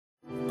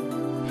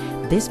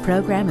This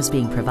program is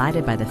being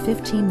provided by the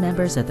 15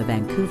 members of the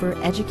Vancouver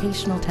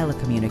Educational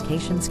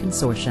Telecommunications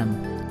Consortium,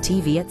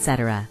 TV,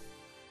 etc.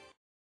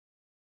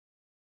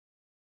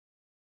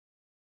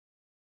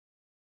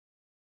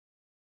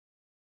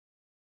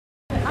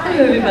 Hi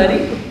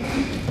everybody.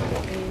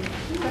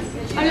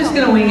 I'm just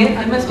going to wing it.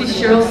 I must be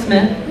Sheryl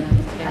Smith.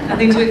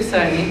 Nothing too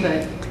exciting,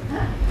 but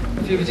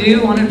if you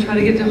do want to try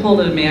to get a hold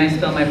of me, I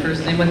spell my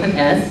first name with an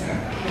S.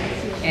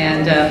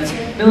 And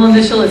middle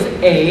initial is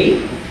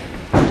A.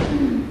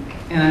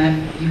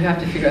 And you have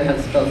to figure out how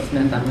to spell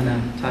Smith. I'm going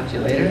to talk to you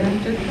later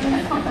after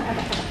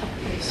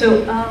that.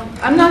 So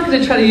I'm not going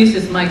to try to use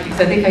this mic because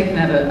I think I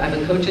have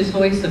a coach's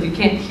voice. So if you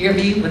can't hear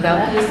me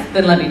without this,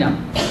 then let me know.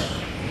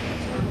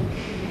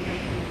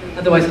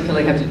 Otherwise, I feel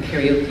like I have to do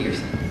karaoke or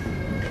something.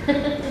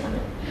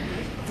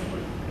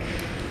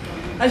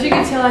 As you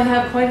can tell, I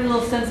have quite a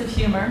little sense of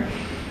humor.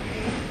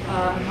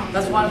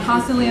 That's why I'm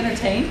constantly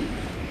entertained.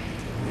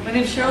 My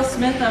name is Sheryl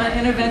Smith. I'm an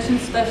intervention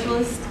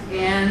specialist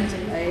and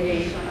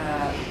a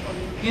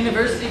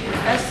university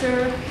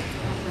professor.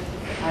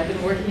 I've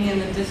been working in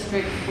the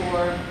district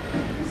for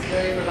this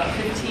area for about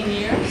 15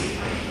 years.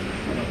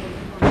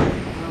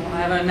 I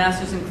have a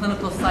master's in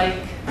clinical psych,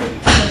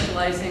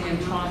 specializing in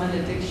trauma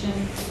and addiction.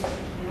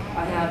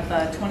 I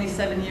have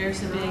 27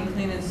 years of being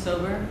clean and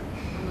sober.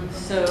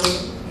 So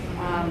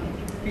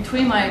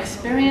between my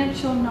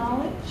experiential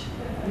knowledge,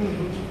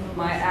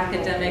 my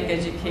academic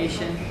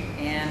education,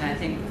 and I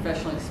think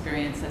professional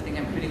experience, I think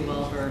I'm pretty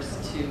well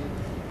versed to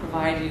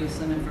provide you with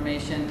some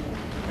information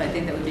that I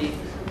think that would be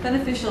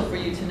beneficial for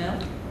you to know.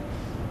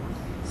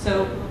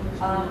 So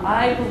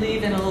I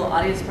believe in a little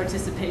audience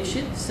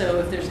participation. So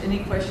if there's any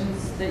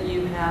questions that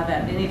you have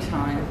at any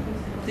time,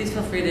 please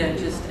feel free to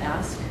just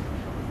ask,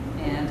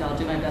 and I'll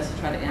do my best to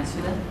try to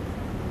answer them.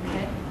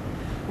 Okay?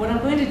 What I'm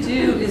going to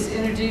do is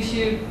introduce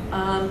you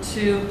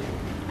to,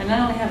 I not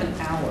only have an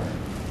hour,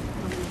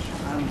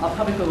 I'll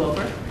probably go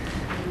over,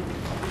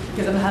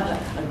 because I'm going to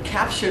have a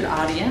captured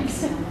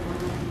audience.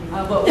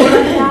 But what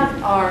I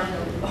have are,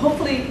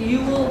 hopefully you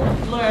will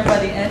learn by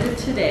the end of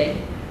today,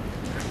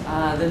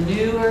 the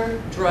newer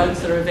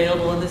drugs that are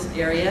available in this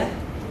area,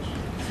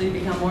 so you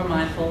become more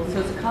mindful.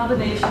 So it's a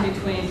combination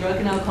between drug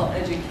and alcohol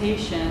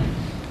education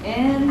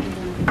and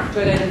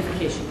drug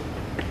identification.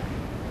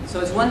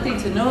 So it's one thing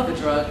to know of a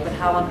drug, but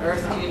how on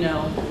earth do you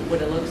know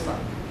what it looks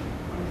like?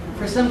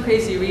 For some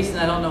crazy reason,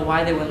 I don't know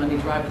why they wouldn't let me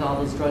drive with all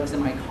those drugs in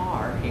my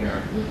car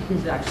here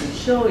to actually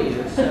show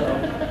you. So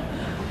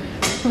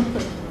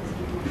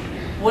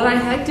what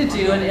I like to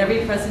do in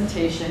every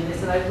presentation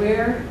is that I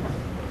wear,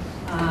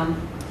 I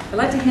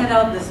like to hand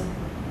out this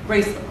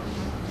bracelet.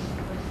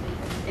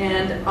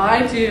 And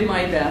I do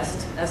my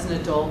best as an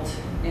adult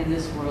in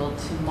this world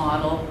to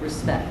model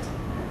respect,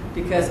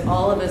 because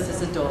all of us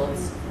as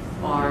adults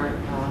are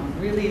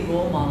really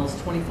role models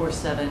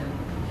 24/7.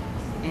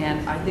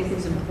 And I think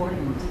it's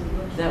important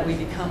that we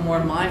become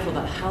more mindful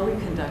about how we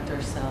conduct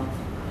ourselves,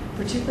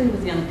 particularly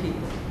with young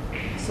people.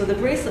 So the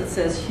bracelet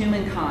says,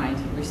 humankind,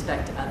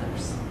 respect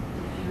others.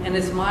 And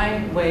it's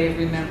my way of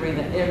remembering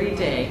that every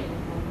day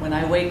when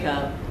I wake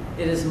up,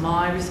 it is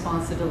my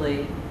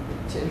responsibility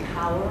to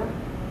empower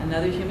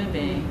another human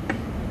being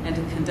and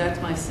to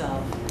conduct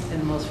myself in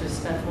the most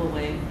respectful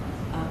way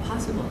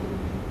possible.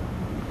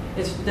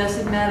 It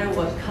doesn't matter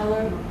what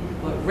color,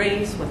 what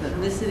race, what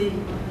ethnicity.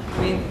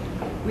 I mean,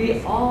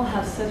 we all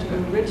have such a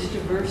rich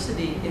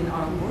diversity in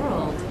our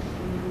world,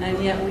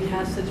 and yet we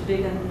have such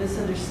big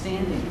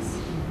misunderstandings.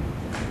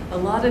 A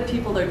lot of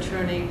people are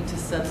turning to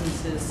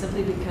substances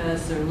simply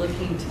because they're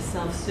looking to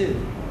self-soothe.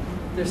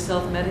 They're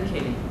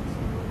self-medicating.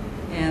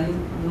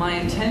 And my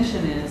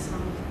intention is,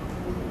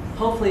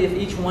 hopefully if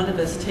each one of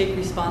us take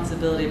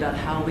responsibility about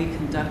how we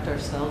conduct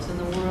ourselves in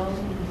the world,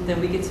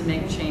 then we get to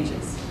make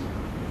changes.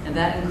 And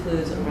that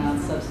includes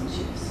around substance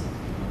use.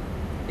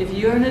 If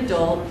you're an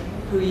adult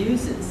who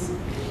uses,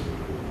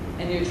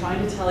 and you're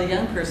trying to tell a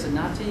young person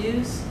not to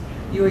use,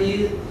 you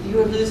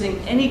are losing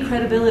any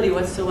credibility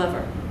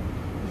whatsoever.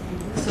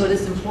 So it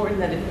is important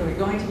that if we're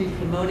going to be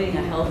promoting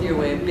a healthier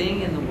way of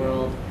being in the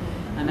world,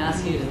 I'm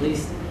asking you to at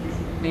least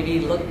maybe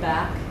look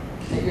back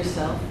at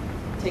yourself,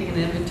 take an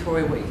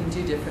inventory of what you can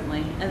do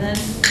differently, and then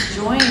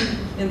join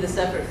in this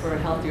effort for a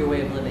healthier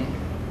way of living.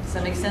 Does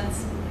that make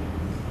sense?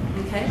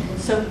 Okay,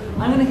 so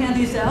I'm going to hand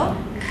these out.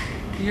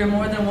 You're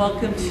more than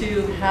welcome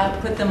to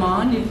put them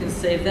on. You can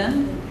save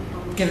them,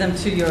 give them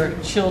to your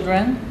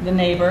children, the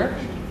neighbor.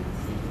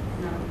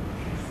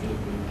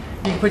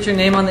 You can put your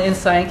name on the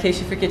inside in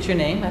case you forget your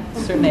name at a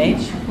certain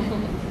age.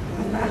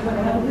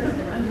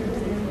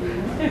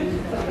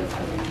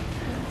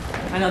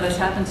 I know that's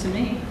happened to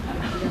me.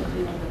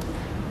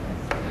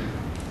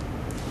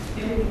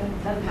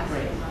 That's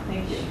great.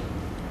 Thank you.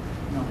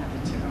 No,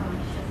 happened to me.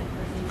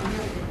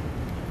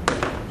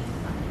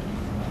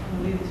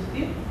 Leave this with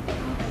you.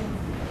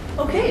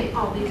 Okay.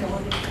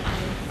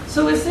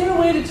 So is there a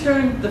way to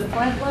turn the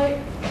front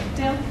light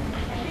down? I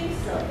think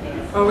so.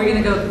 Or are we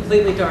going to go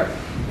completely dark?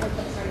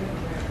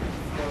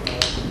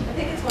 I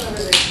think it's one over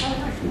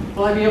there.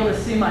 Will I be able to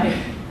see my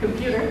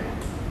computer?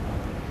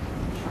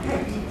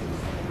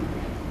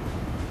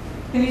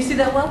 Can you see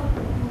that well?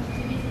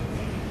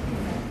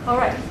 All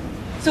right.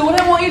 So what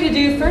I want you to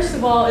do, first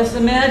of all, is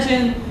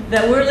imagine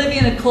that we're living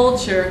in a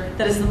culture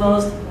that is the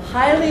most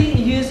highly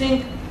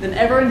using than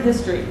ever in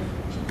history.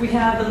 We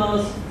have the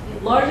most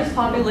largest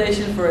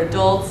population for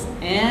adults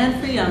and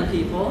for young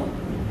people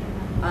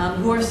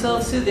who are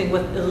self-soothing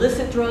with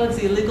illicit drugs,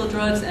 illegal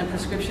drugs, and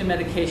prescription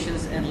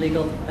medications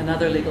and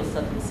other legal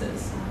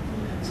substances.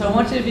 So I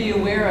want you to be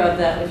aware of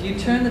that. If you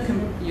turn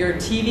your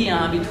TV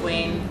on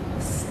between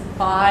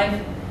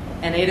 5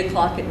 and 8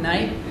 o'clock at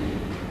night,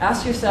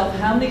 ask yourself,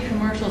 how many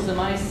commercials am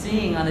I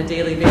seeing on a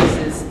daily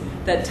basis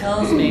that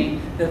tells me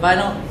that if I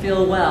don't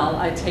feel well,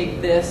 I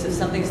take this. If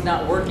something's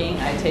not working,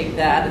 I take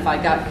that. If I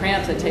got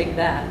cramps, I take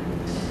that.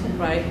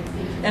 Right?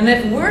 And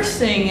if we're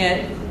seeing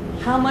it,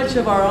 how much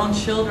of our own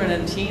children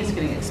and teens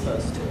getting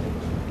exposed to it?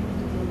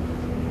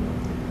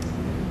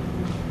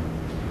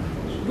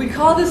 We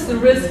call this the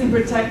risk and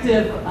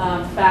protective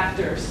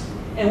factors.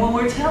 And when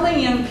we're telling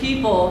young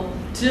people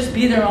to just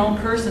be their own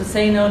person,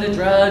 say no to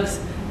drugs,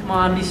 come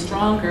on, be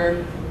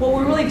stronger, what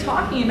we're really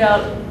talking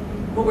about,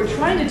 what we're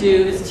trying to do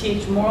is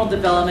teach moral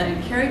development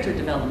and character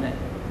development.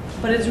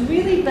 But it's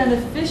really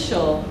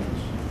beneficial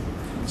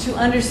to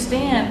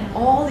understand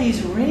all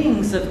these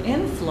rings of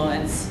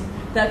influence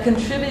that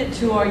contribute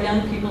to our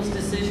young people's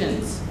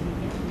decisions,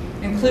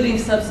 including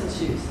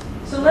substance use.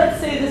 So let's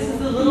say this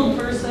is a little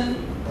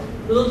person,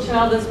 little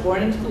child that's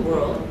born into the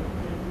world,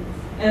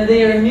 and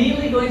they are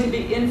immediately going to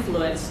be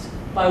influenced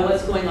by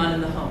what's going on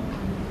in the home.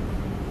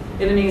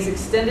 It means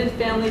extended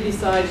family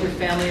besides your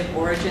family of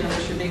origin,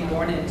 which you're being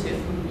born into.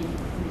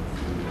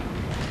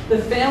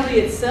 The family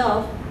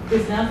itself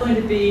is now going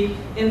to be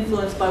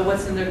influenced by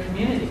what's in their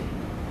community.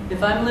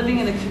 If I'm living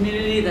in a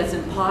community that's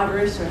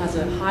impoverished or has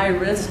a high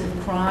risk of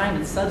crime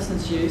and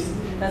substance use,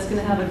 that's going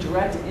to have a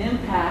direct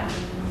impact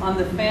on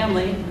the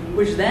family,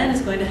 which then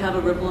is going to have a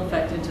ripple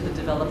effect into the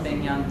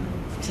developing young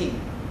teen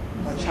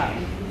or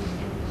child.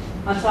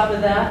 On top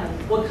of that,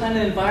 what kind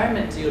of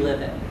environment do you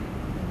live in?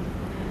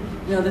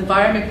 You know, the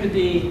environment could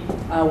be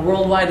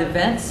worldwide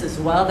events as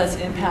well that's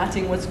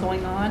impacting what's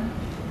going on.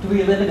 Do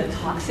we live in a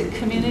toxic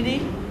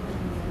community?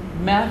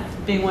 Meth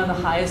being one of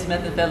the highest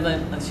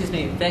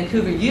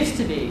Vancouver used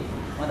to be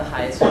one of the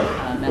highest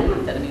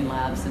methamphetamine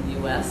labs in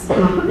the US.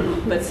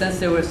 But since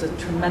there was a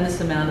tremendous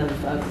amount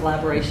of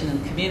collaboration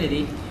in the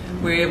community,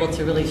 we were able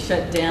to really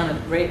shut down a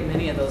great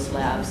many of those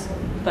labs.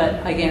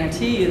 But I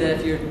guarantee you that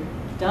if you're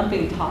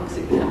dumping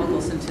toxic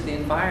chemicals into the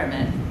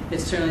environment,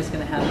 it certainly is going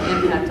to have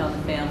an impact on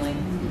the family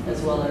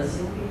as well as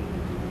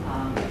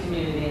the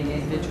community and the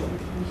individual.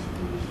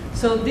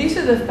 So these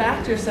are the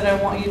factors that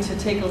I want you to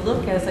take a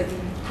look at. It's like,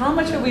 how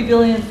much are we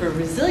building in for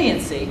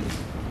resiliency,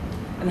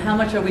 and how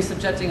much are we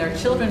subjecting our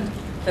children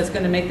that's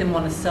going to make them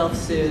want to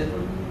self-soothe?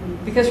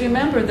 Because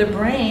remember, the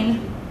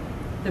brain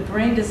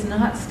does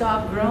not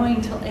stop growing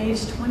until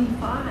age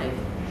 25.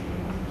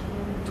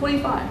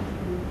 25.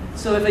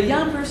 So if a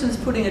young person is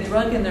putting a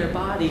drug in their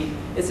body,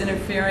 it's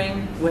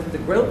interfering with the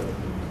growth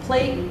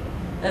plate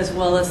as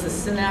well as the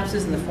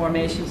synapses and the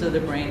formations of the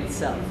brain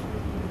itself.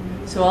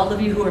 So all of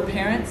you who are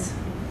parents,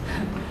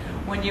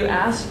 when you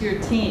ask your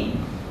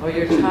teen or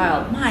your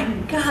child, my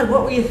God,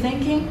 what were you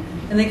thinking?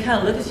 And they kind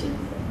of look at you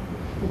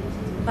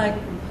like,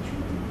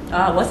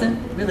 I wasn't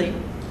really.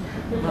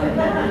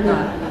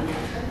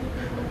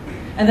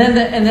 And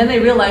then they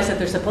realize that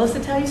they're supposed to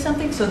tell you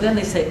something, so then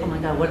they say, oh my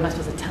God, what am I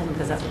supposed to tell them,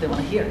 because that's what they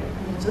want to hear.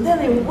 So then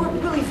they work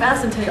really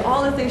fast and tell you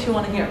all the things you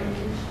want to hear.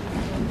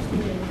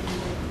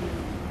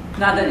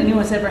 Not that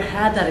anyone's ever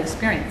had that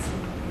experience.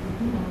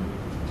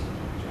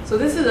 So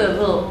this is a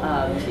little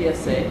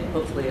PSA,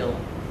 hopefully it'll.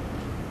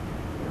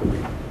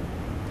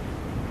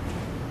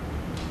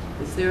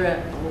 Is there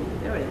a, oh,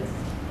 there it is.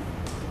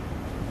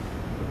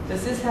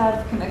 Does this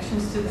have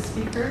connections to the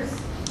speakers?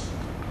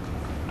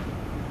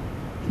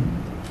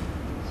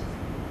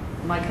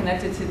 Am I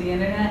connected to the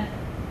internet?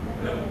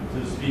 No, to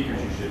the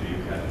speakers you should be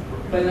connected.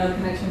 But no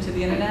connection to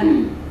the internet?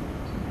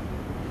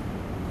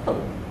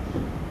 Oh.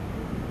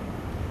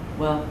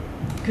 Well,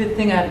 good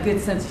thing I have a good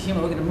sense of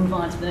humor. We're going to move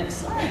on to the next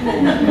slide. All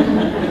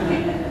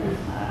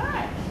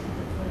right.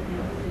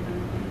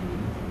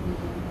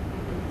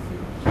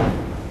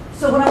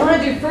 So what I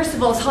want to do, first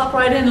of all, is hop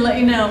right in and let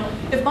you know,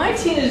 if my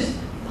teen is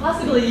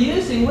possibly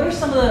using, what are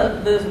some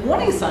of the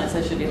warning signs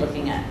I should be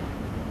looking at?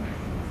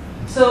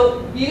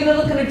 So you're going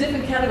to look under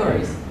different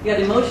categories. You got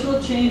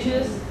emotional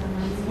changes,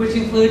 which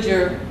include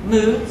your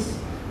moods,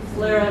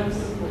 flare-ups,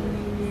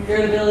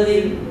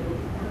 irritability.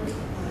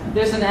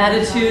 There's an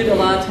attitude a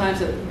lot of times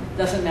that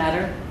doesn't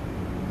matter.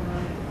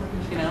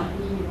 You know,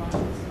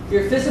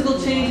 your physical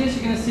changes,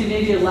 you're going to see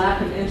maybe a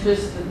lack of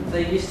interest.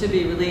 They used to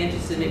be really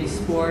interested in maybe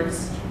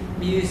sports,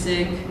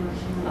 music,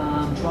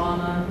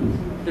 drama,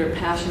 their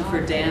passion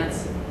for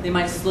dance. They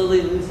might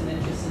slowly lose an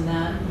interest in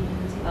that.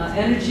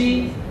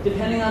 Energy,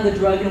 depending on the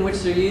drug in which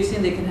they're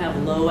using, they can have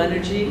low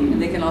energy,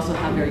 and they can also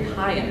have very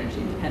high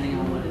energy, depending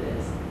on what it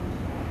is.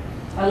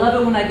 I love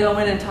it when I go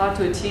in and talk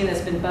to a teen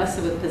that's been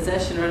busted with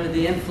possession or under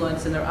the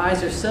influence, and their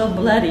eyes are so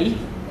bloody,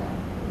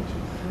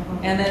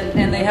 and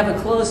they have a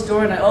closed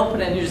door, and I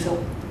open it, and you just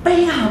go,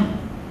 bam!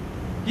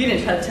 You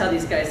didn't try to tell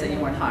these guys that you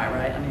weren't high,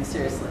 right? I mean,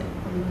 seriously.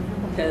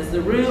 Because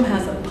the room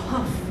has a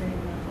puff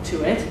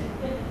to it.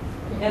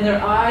 And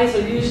their eyes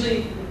are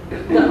usually,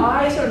 the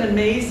eyes are an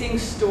amazing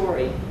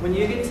story. When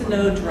you get to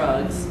know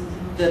drugs,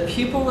 the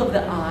pupil of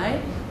the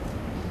eye,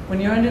 when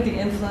you're under the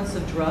influence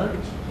of drug,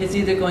 is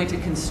either going to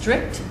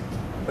constrict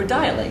or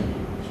dilate.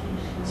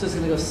 So it's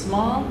going to go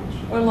small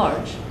or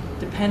large,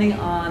 depending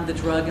on the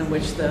drug in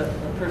which the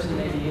person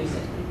may be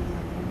using.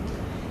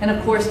 And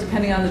of course,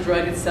 depending on the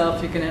drug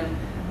itself, you're going to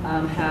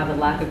have a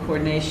lack of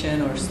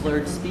coordination or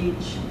slurred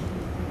speech.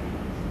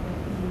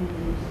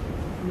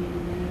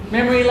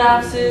 Memory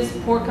lapses,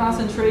 poor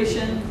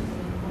concentration,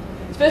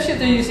 especially if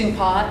they're using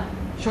pot,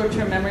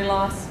 short-term memory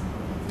loss.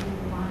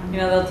 You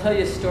know, they'll tell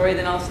you a story,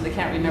 then all of a sudden they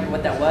can't remember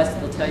what that was,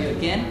 and they'll tell you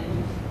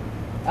again.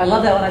 I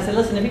love that when I say,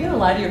 listen, if you're going to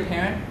lie to your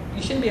parent,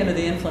 you shouldn't be under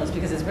the influence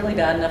because it's really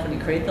bad enough when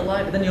you create the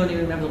lie, but then you don't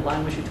even remember the lie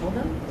in which you told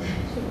them.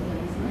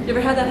 You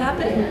ever had that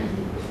happen?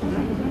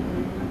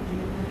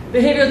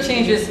 Behavioral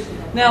changes.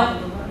 Now,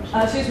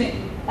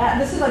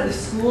 this is like the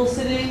school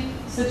sitting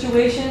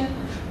situation.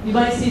 You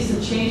might see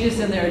some changes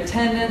in their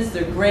attendance,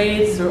 their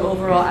grades, their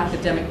overall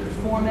academic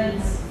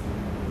performance.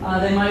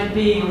 They might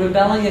be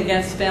rebelling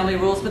against family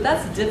rules, but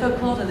that's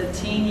difficult in the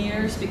teen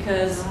years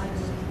because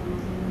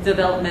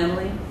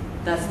developmentally,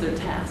 that's their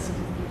task,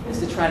 is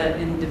to try to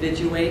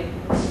individuate.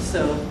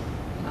 So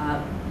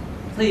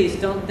please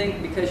don't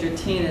think because your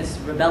teen is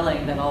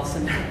rebelling that all of a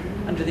sudden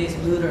under these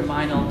mood or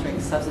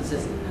mind-altering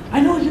substances, I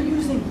know what you're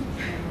using.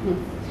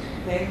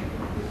 Okay?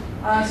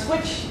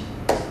 Switch.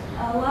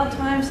 A lot of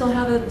times they'll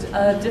have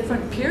a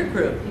different peer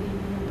group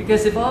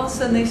because if all of a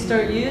sudden they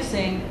start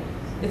using,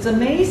 it's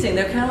amazing.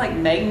 They're kind of like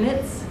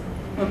magnets.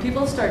 When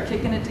people start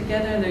kicking it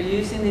together and they're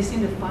using, they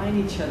seem to find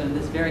each other in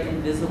this very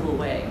invisible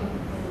way.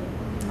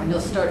 And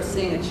you'll start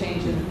seeing a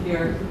change in the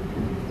peer.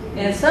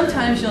 And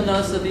sometimes you'll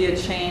notice there'll be a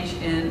change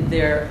in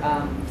their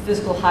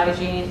physical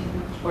hygiene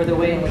or the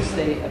way in which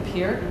they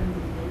appear.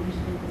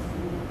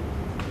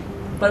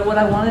 But what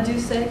I want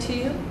to say to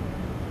you,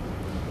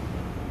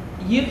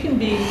 you can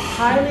be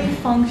highly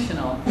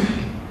functional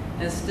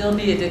and still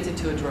be addicted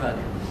to a drug.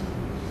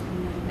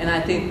 And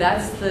I think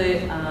that's the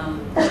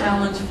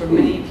challenge for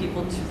many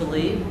people to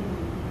believe.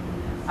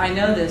 I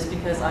know this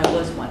because I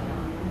was one.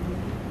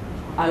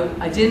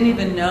 I didn't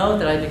even know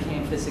that I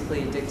became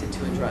physically addicted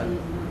to a drug.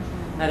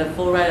 I had a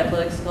full ride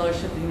athletic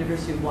scholarship at the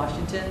University of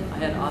Washington. I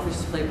had offers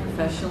to play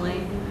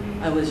professionally.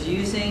 I was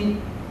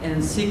using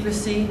in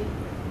secrecy,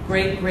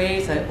 great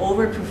grades. I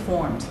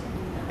overperformed.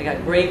 I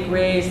got great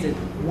grades, did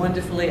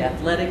wonderfully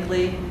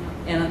athletically.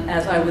 And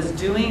as I was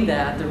doing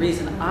that, the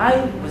reason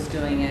I was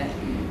doing it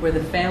were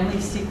the family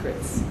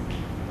secrets.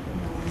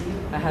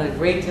 I had a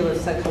great deal of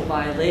sexual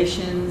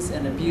violations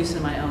and abuse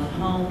in my own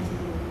home,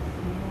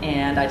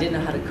 and I didn't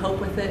know how to cope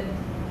with it.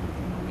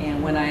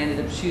 And when I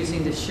ended up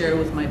choosing to share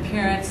with my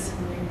parents,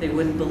 they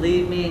wouldn't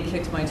believe me and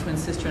kicked my twin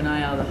sister and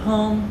I out of the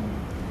home.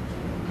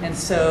 And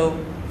so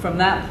from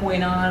that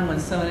point on, when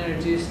someone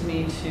introduced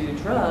me to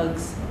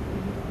drugs,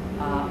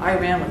 I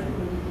ran with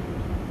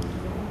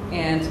them.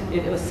 And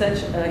it was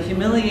such a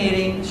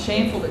humiliating,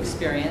 shameful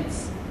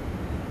experience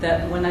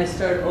that when I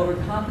started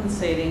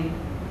overcompensating,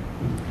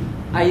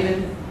 I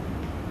even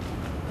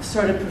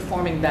started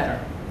performing better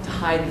to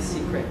hide the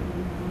secret.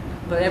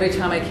 But every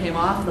time I came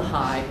off the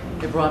high,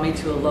 it brought me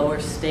to a lower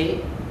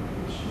state.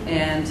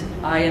 And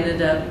I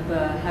ended up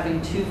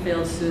having 2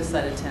 failed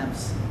suicide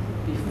attempts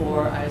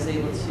before I was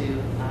able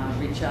to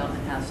reach out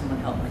and have someone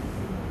help me.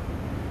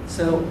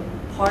 So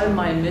part of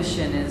my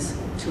mission is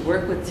to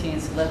work with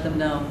teens to let them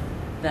know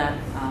that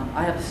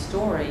I have a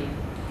story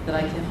that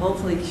I can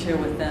hopefully share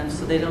with them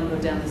so they don't go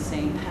down the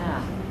same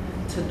path,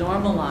 to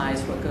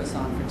normalize what goes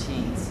on for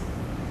teens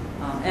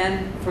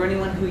and for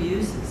anyone who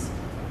uses.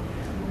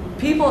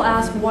 People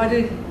ask, why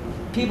do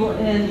people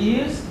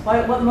use?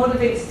 What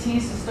motivates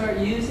teens to start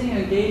using or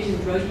engage in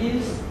drug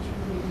use?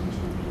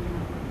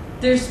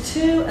 There's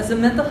 2, as a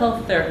mental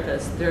health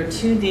therapist, there are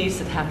 2 needs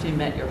that have to be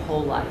met your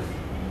whole life.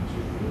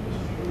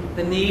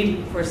 The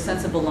need for a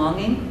sense of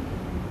belonging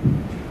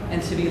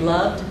and to be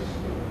loved,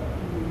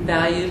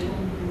 valued,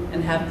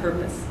 and have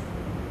purpose.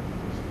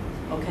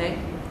 Okay?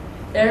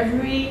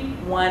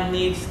 Everyone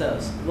needs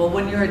those. Well,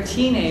 when you're a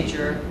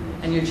teenager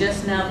and you're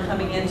just now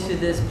coming into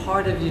this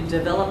part of your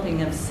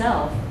developing of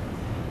self,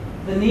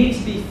 the need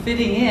to be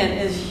fitting in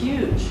is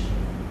huge.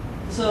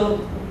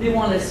 So they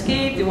want to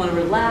escape, they want to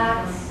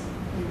relax,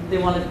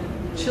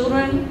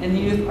 children and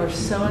youth are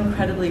so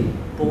incredibly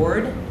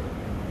bored.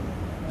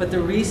 But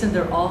the reason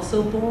they're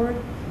also bored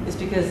is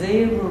because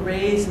they were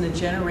raised in a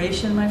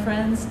generation, my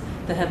friends,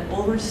 that have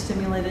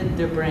overstimulated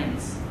their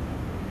brains.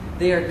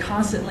 They are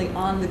constantly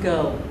on the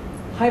go,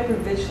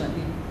 hypervigilant.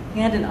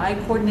 Hand and eye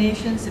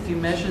coordinations, if you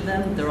measure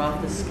them, they're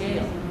off the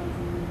scale.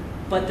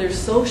 But their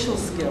social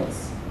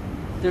skills,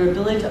 their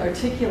ability to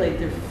articulate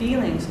their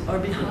feelings are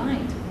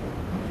behind.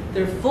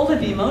 They're full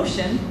of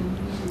emotion,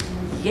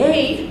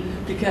 yay,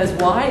 because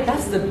why?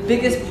 That's the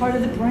biggest part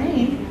of the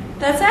brain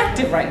that's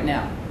active right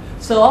now.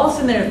 So all of a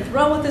sudden they're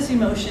thrown with this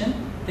emotion.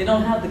 They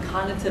don't have the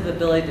cognitive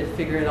ability to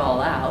figure it all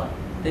out.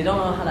 They don't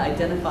know how to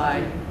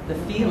identify the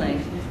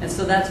feeling. And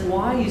so that's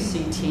why you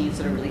see teens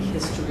that are really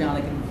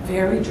histrionic and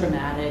very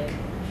dramatic.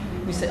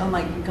 You say, oh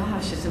my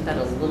gosh, isn't that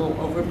a little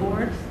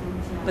overboard?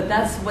 But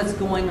that's what's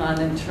going on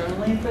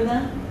internally for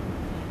them.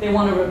 They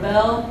want to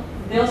rebel.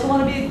 They also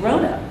want to be a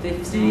grown-up.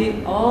 They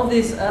see all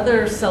these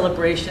other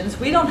celebrations.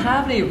 We don't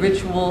have any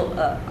ritual,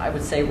 I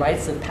would say,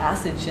 rites of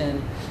passage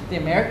in the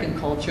American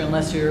culture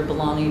unless you're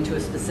belonging to a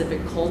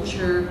specific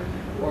culture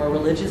or a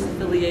religious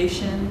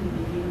affiliation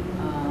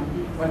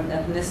or an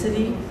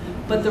ethnicity.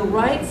 But the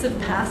rites of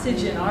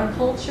passage in our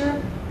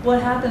culture,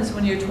 what happens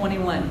when you're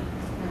 21?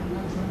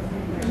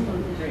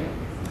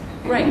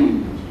 Right.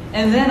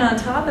 And then on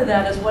top of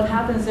that is what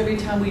happens every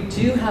time we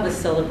do have a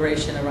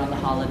celebration around the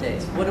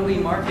holidays. What are we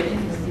marketing?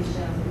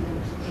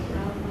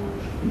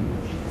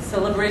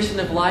 Celebration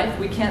of life.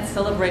 We can't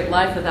celebrate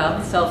life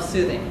without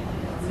self-soothing.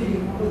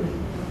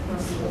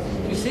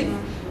 You see?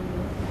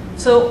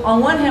 So on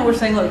one hand we're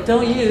saying, look,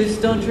 don't use,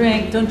 don't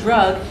drink, don't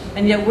drug,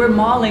 and yet we're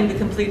modeling the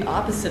complete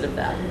opposite of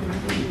that.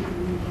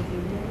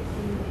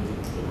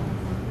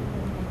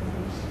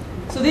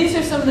 So these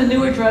are some of the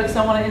newer drugs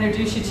I want to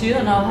introduce you to,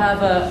 and I'll have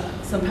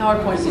some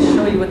PowerPoints to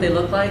show you what they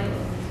look like.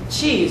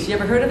 Cheese, you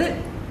ever heard of it?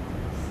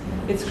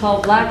 It's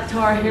called black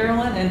tar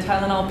heroin and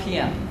Tylenol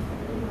PM.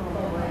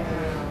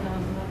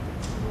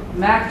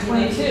 MAC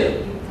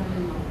 22,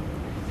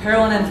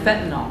 heroin and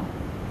fentanyl.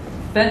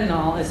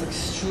 Fentanyl is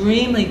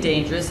extremely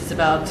dangerous. It's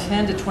about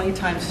 10 to 20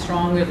 times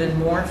stronger than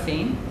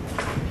morphine.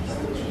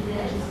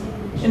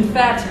 In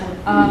fact,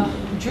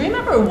 do you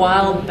remember a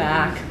while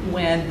back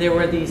when there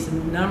were these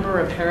number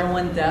of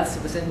heroin deaths?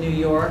 It was in New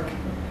York,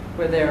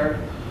 where there were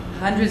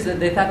hundreds of,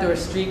 they thought there were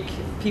street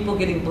people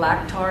getting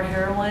black tar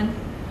heroin.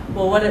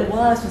 Well, what it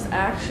was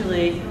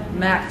actually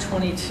MAC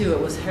 22. It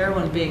was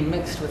heroin being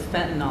mixed with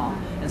fentanyl,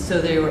 and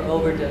so they were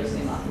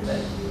overdosing off of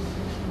it.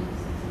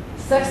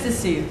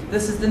 Ecstasy,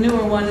 this is the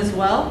newer one as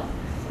well.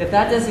 If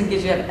that doesn't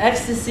get you, have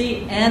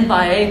ecstasy and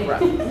Viagra.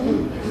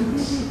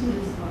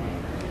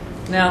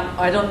 Now,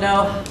 I don't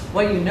know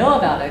what you know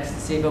about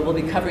ecstasy, but we'll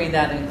be covering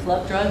that in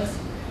club drugs.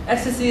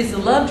 Ecstasy is the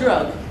love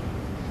drug.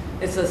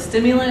 It's a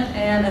stimulant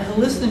and a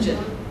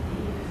hallucinogen.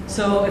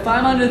 So if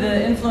I'm under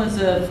the influence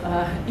of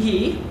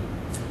E,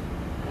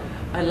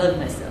 I love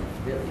myself,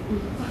 really.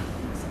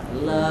 I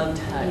love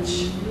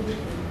touch.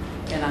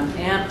 And I'm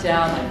amped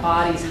out, my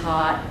body's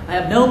hot. I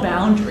have no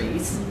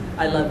boundaries.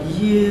 I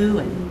love you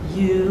and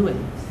you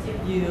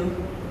and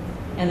you.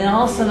 And then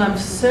all of a sudden I'm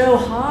so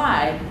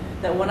high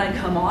that when I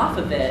come off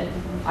of it,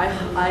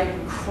 I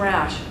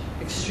crash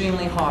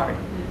extremely hard,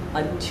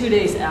 like 2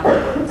 days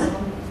afterwards.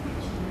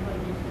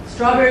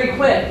 Strawberry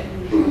Quick.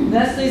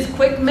 Nestle's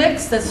Quick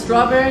Mix, that's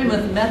strawberry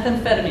with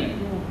methamphetamine.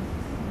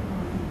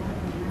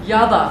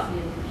 Yaba,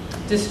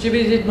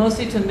 distributed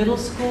mostly to middle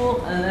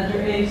school and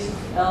underage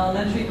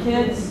elementary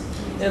kids.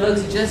 It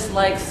looks just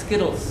like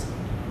Skittles.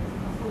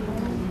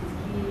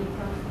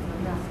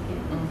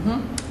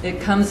 It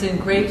comes in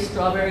grape,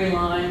 strawberry,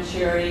 lime,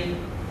 cherry,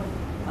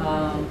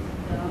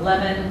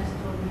 lemon,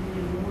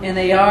 and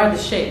they are the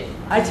shape.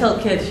 I tell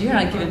kids, you're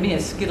not giving me a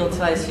Skittle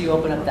till I see you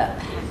open up that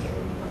packet.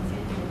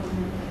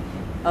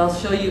 I'll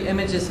show you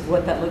images of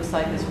what that looks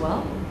like as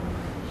well.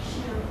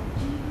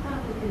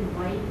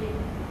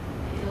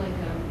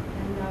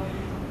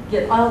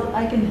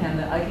 I can hand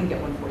that. I can get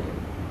one for you.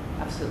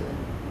 Absolutely.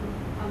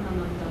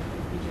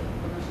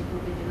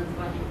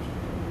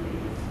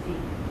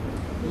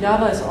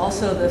 Yaba is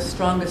also the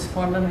strongest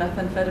form of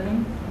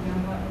methamphetamine.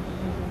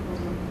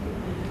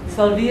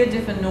 Salvia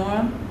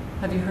diffinorum.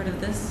 Have you heard of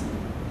this?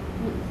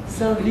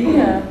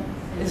 Salvia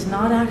is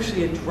not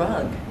actually a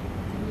drug.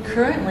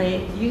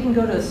 Currently, you can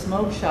go to a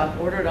smoke shop,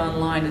 order it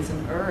online. It's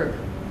an herb.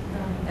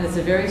 And it's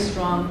a very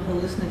strong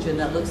hallucinogen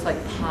that looks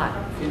like pot,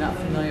 if you're not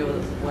familiar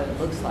with what it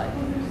looks like.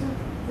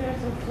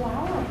 There's a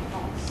flower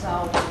called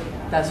salvia.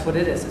 That's what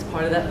it is. It's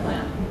part of that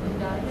plant.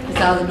 It's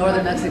out of the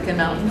northern Mexican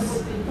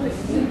mountains.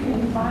 You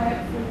can buy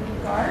it for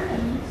the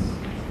gardens.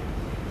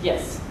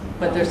 Yes,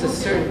 but there's a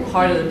certain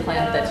part of the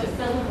plant that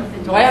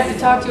you... Do I have to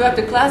talk to you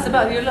after class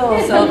about your little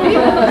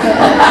salvia?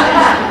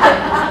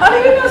 How do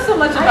you know so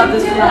much about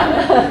this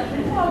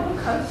plant? Well,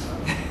 because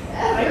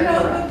I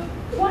know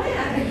the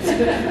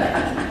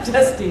plant.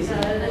 Just teasing.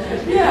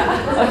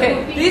 Yeah.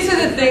 Okay, these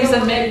are the things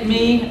that make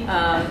me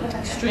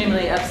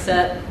extremely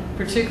upset,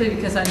 particularly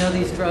because I know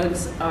these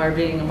drugs are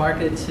being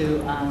marketed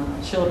to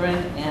children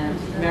and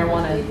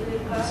marijuana,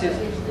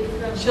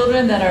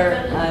 children that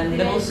are in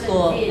middle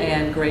school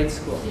and grade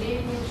school.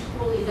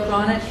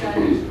 Chronic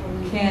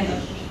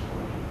candy.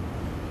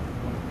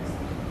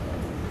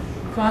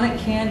 Chronic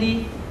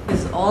candy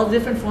is all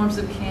different forms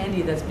of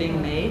candy that's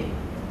being made,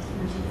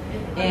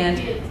 and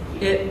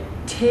it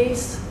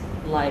tastes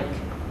like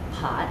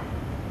pot,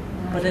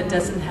 but it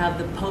doesn't have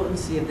the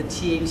potency of the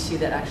THC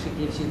that actually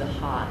gives you the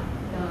high.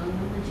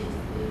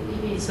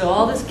 So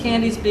all this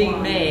candy is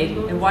being made,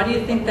 and why do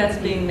you think that's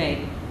being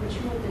made?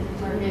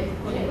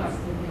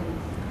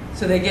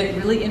 So they get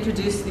really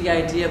introduced to the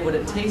idea of what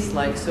it tastes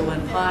like, so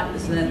when pot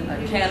is then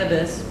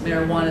cannabis,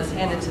 marijuana is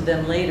handed to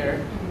them later,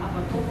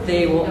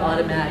 they will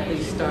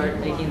automatically start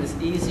making this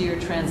easier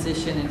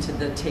transition into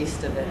the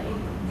taste of it,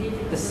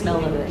 the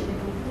smell of it.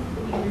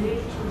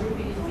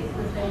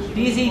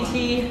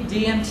 DZT,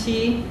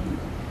 DMT,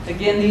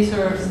 again, these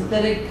are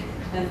synthetic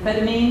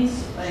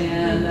amphetamines,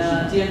 and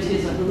DMT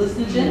is a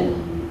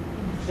hallucinogen.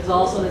 It's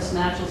also in its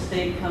natural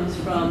state, comes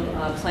from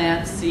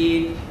plant,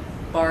 seed,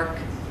 bark,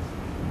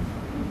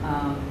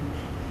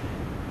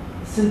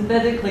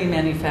 synthetically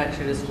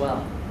manufactured as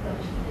well.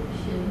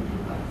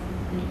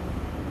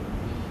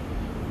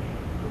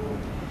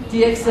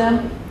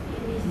 DXM,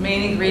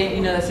 main ingredient,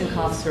 you know that's in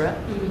cough syrup.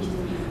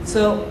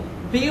 So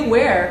be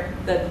aware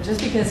that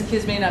just because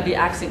kids may not be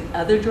accessing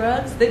other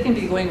drugs, they can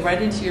be going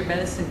right into your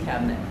medicine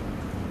cabinet.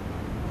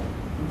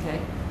 Okay?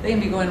 They can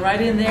be going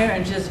right in there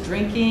and just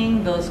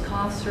drinking those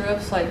cough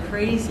syrups like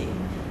crazy,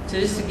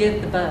 just to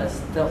get the buzz,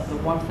 the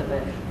warmth of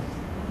it.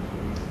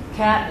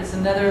 Cat is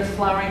another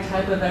flowering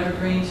type of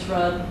evergreen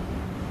shrub.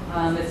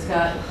 It's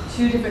got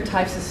 2 different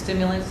types of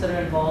stimulants that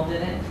are involved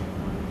in it.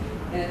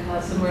 And it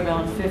costs somewhere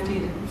around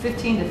 $15 to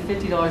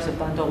 $50 a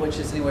bundle, which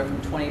is anywhere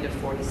from 20 to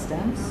 40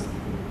 stems.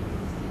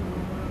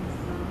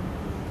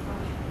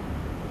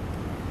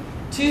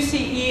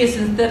 2CE is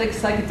a synthetic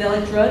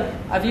psychedelic drug.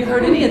 Have you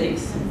heard any of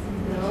these?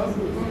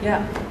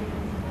 Yeah.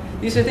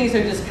 These are things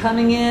that are just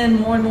coming in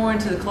more and more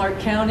into Clark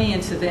County,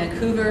 into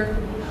Vancouver.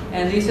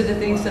 And these are the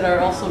things that are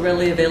also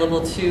readily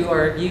available to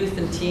our youth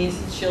and teens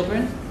and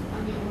children.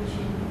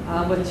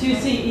 With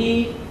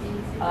 2CE,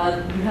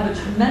 you have a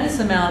tremendous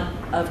amount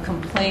of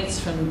complaints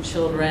from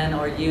children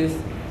or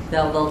youth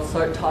that they'll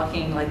start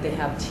talking like they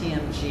have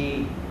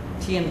TMJ,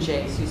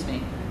 excuse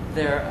me.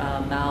 Their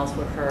mouths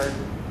were hurt.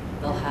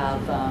 They'll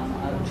have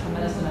a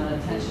tremendous amount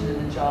of tension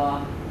in the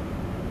jaw.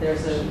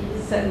 There's a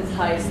sentence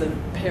heights, they're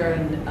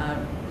paranoid,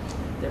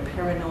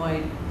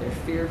 they're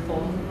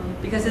fearful,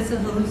 because it's a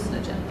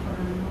hallucinogen.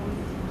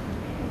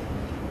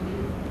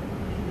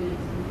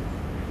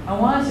 I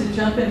wanted to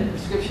jump into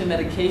prescription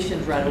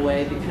medications right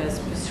away because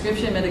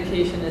prescription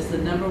medication is the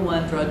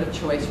 #1 drug of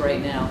choice right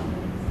now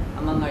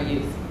among our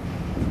youth.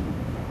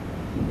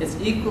 It's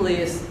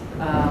equally as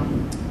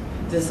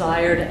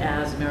desired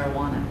as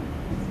marijuana.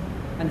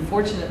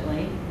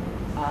 Unfortunately,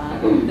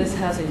 this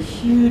has a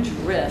huge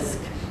risk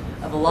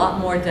of a lot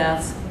more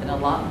deaths and a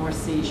lot more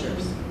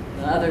seizures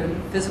and other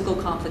physical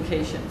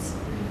complications.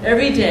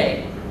 Every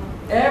day,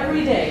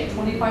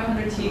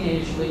 2,500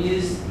 teenagers will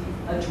use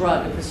a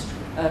drug,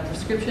 a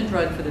prescription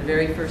drug for the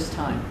very first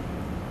time.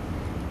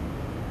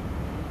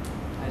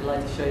 I'd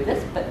like to show you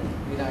this, but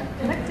we aren't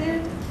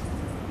connected.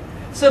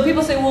 So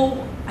people say,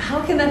 well,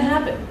 how can that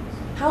happen?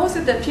 How is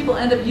it that people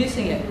end up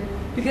using it?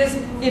 Because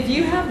if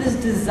you have this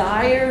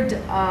desire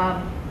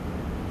to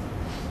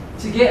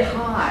get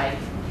high,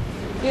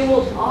 it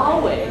will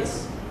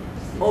always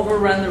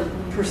overrun the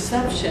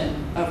perception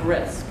of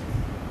risk.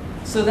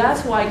 So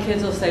that's why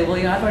kids will say, well,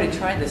 you know, I've already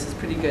tried this, it's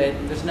pretty good,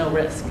 there's no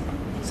risk.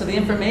 So the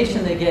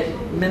information they get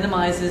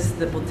minimizes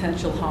the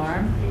potential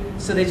harm,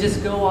 so they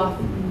just go off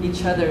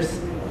each other's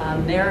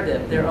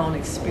narrative, their own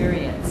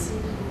experience.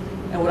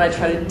 And what I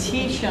try to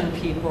teach young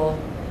people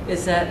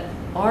is that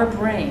our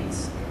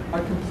brains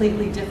are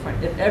completely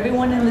different. If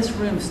everyone in this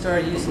room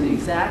started using the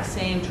exact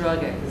same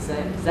drug at the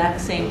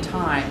exact same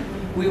time,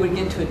 we would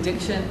get to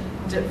addiction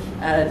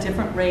at a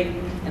different rate,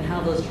 and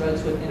how those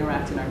drugs would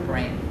interact in our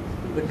brain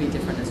would be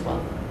different as well.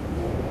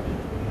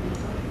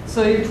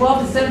 So your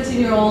 12 to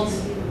 17-year-olds,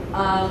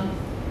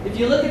 if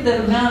you look at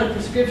the amount of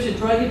prescription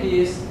drug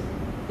abuse,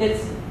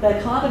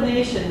 that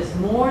combination is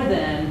more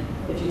than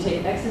if you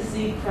take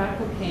ecstasy, crack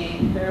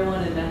cocaine,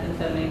 heroin, and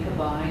methamphetamine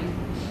combined.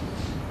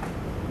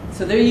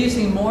 So they're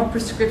using more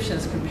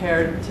prescriptions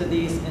compared to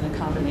these in a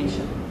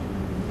combination.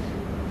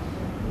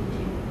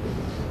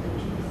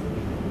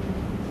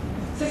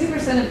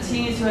 60% of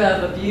teens who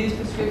have abused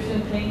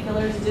prescription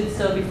painkillers did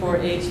so before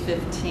age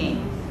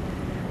 15.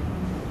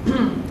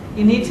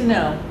 You need to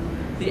know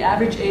the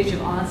average age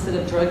of onset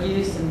of drug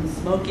use and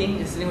smoking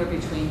is anywhere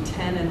between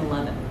 10 and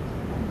 11.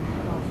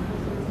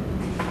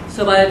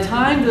 So by the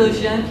time those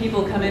young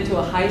people come into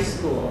a high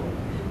school,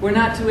 we're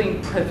not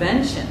doing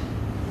prevention,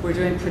 we're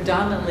doing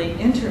predominantly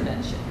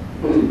intervention.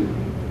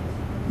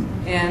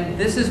 And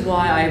this is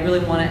why I really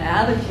want to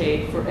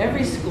advocate for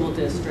every school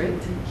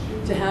district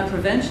to have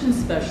prevention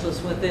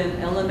specialists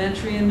within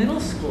elementary and middle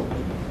school,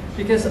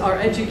 because our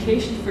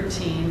education for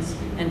teens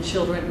and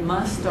children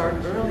must start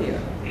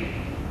earlier.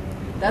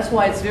 That's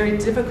why it's very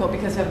difficult,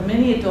 because I have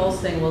many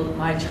adults saying, well,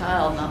 my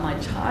child, not my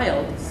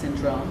child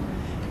syndrome,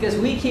 because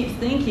we keep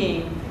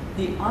thinking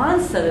the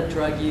onset of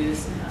drug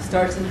use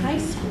starts in high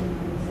school,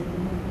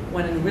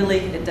 when really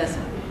it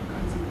doesn't.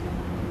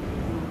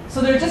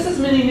 So there are just as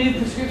many new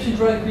prescription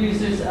drug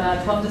users,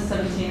 12 to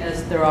 17,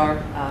 as there are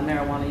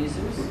marijuana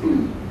users.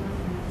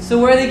 So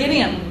where are they getting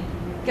them?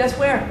 Guess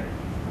where?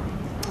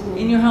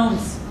 In your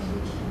homes.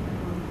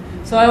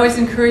 So I always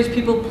encourage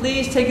people,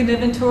 please take an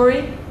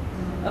inventory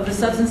of the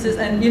substances.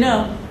 And you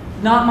know,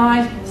 not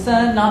my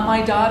son, not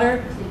my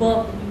daughter,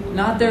 well,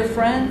 not their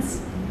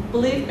friends.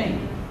 Believe me,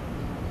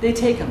 they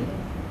take them.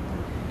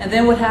 And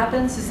then what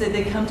happens is that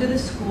they come to the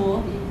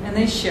school and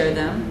they share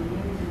them.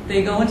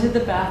 They go into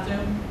the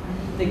bathroom,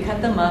 they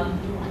cut them up,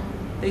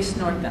 they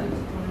snort them.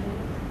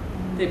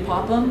 They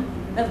pop them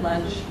at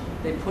lunch,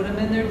 they put them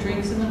in their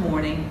drinks in the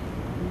morning.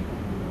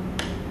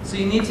 So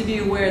you need to be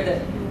aware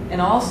that,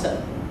 and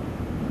also,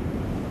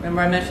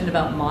 remember I mentioned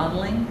about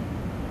modeling?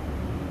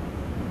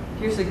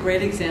 Here's a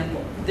great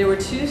example. There were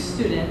 2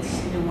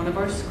 students in one of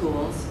our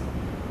schools.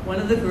 One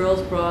of the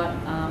girls brought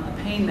a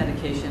pain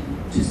medication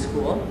to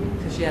school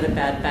because she had a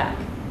bad back.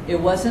 It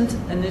wasn't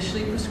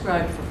initially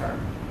prescribed for her,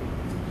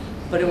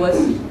 but it was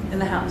in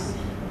the house.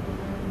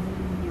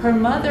 Her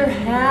mother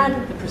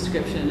had the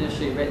prescription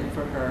initially written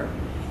for her,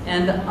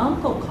 and the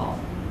uncle called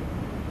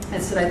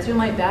and said, I threw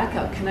my back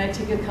out. Can I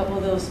take a couple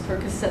of those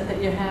Percocet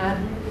that you had?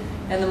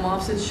 And the mom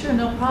said, sure,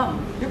 no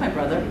problem. You're my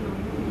brother.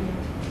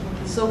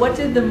 So what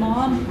did the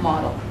mom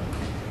model?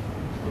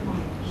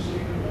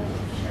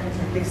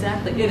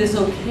 Exactly. It is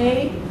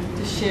okay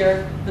to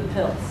share the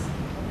pills.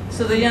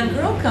 So the young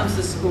girl comes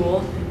to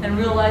school and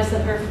realizes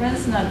that her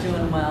friend's not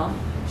doing well.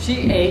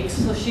 She aches,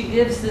 so she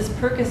gives this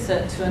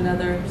Percocet to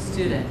another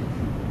student.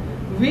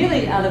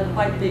 Really out of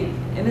quite being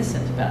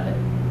innocent about it.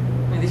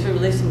 I mean, these are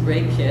really some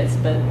great kids,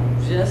 but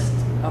just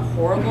a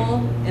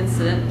horrible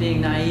incident,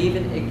 being naive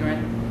and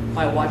ignorant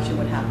by watching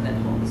what happened at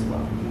home as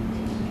well.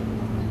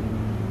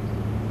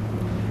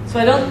 So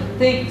I don't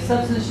think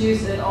substance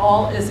use at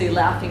all is a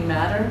laughing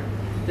matter.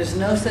 There's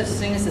no such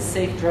thing as a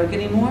safe drug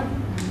anymore.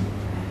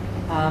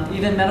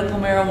 Even medical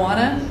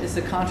marijuana is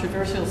a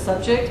controversial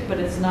subject, but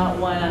it's not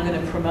one I'm going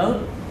to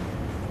promote.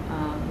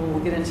 We'll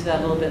get into that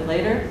a little bit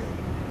later.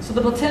 So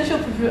the potential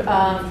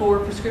for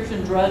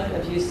prescription drug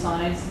abuse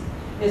signs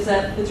is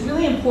that it's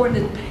really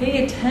important to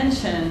pay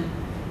attention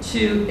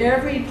to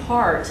every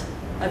part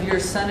of your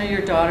son or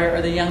your daughter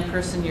or the young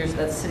person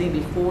that's sitting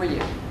before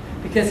you,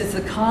 because it's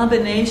a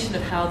combination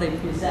of how they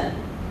present.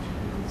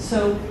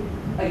 So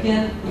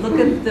again, look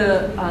at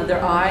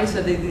their eyes.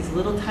 Are they these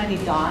little tiny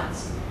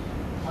dots?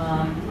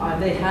 Are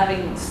they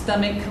having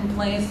stomach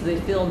complaints? Do they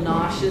feel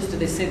nauseous? Do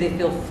they say they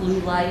feel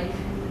flu-like?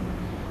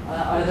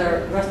 Are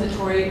there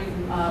respiratory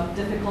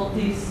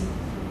difficulties?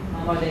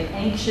 Are they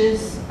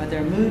anxious? Are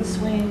there mood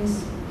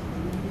swings?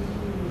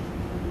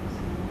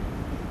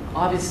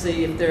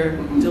 Obviously, if they're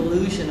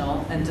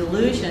delusional, and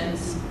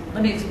delusions,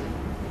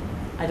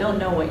 I don't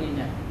know what you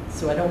know,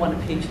 so I don't want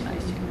to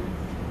patronize you.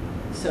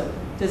 So,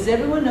 does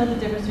everyone know the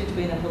difference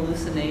between a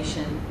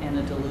hallucination and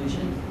a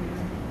delusion?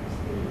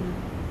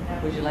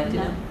 Would you like to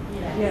know?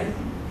 Yes.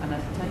 I'm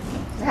not going to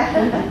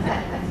tell you.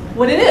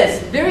 What it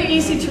is, very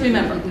easy to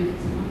remember.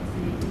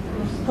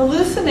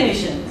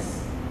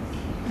 Hallucinations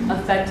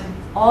affect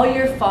all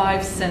your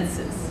 5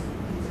 senses.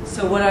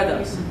 So what are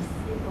those?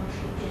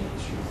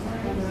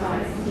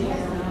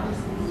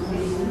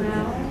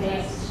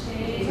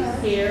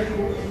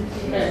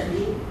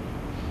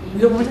 You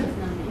don't want to?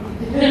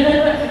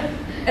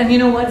 And you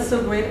know what's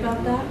so great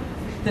about that?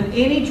 Then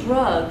any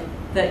drug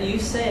that you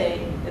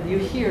say, that you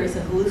hear is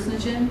a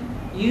hallucinogen,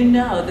 you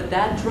know that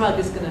that drug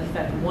is going to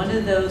affect one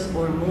of those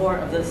or more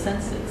of those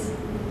senses.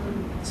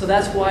 So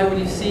that's why when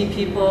you see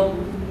people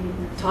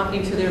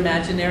talking to their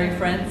imaginary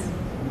friends,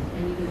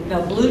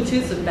 now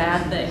Bluetooth's a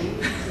bad thing.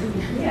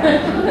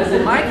 Because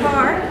in my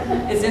car,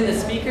 it's in the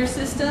speaker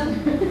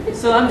system,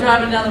 so I'm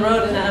driving down the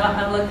road and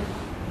I'm like,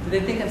 do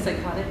they think I'm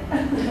psychotic?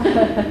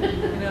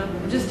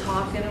 I'm just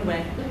talking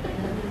away.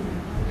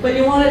 But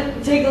you want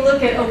to take a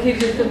look at, okay,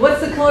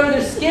 what's the color of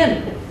their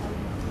skin?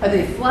 Are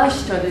they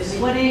flushed? Are they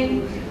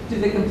sweating? Do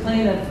they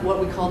complain of what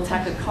we call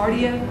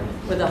tachycardia,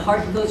 where the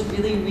heart goes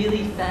really,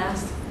 really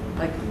fast,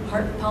 like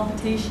heart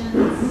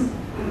palpitations?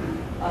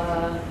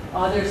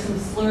 Are there some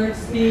slurred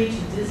speech,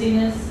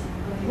 dizziness?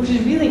 Which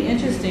is really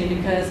interesting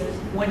because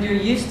when you're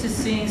used to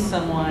seeing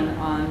someone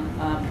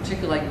on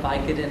particularly like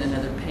Vicodin and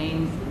other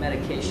pain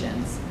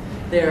medications,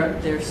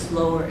 they're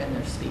slower in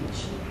their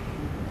speech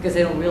because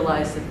they don't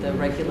realize that the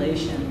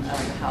regulation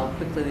of how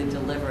quickly they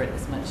deliver it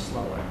is much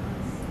slower.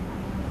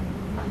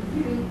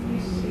 You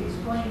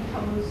explained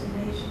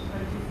hallucinations,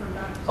 but you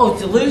forgot. Oh,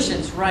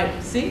 delusions,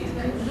 right. See?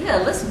 Yeah,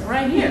 listen,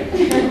 right here.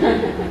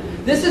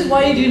 This is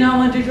why you do not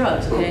want to do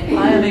drugs, okay?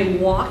 I am a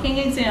walking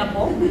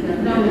example.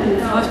 No.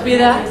 Must be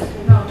that?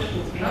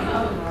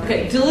 No.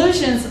 Okay,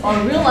 delusions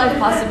are real life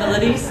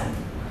possibilities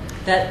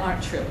that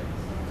aren't true.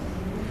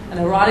 An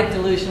erotic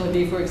delusion would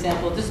be, for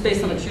example, just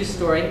based on a true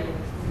story.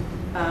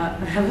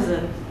 I was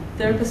a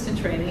therapist in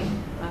training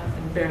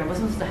in Barron. I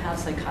wasn't supposed to have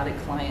psychotic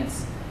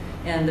clients.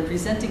 And the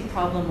presenting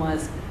problem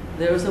was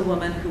there was a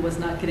woman who was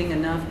not getting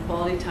enough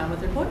quality time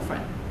with her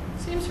boyfriend.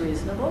 Seems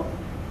reasonable.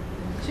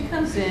 She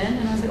comes in,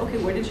 and I was like, okay,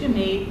 where did you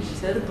meet? She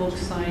said a book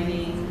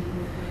signing,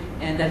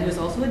 and that he was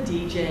also a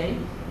DJ.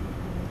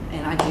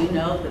 And I do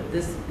know that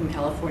this, in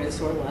California,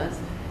 sort of was.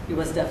 He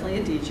was definitely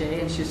a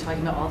DJ, and she was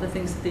talking about all the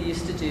things that they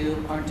used to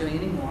do, aren't doing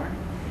anymore.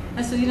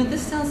 I said,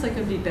 this sounds like it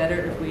would be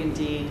better if we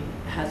indeed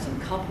had some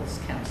couples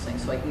counseling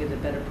so I can get a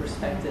better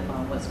perspective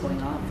on what's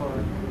going on for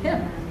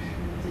him.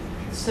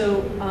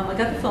 So I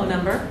got the phone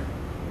number,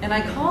 and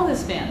I call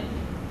this man.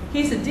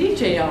 He's a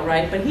DJ, all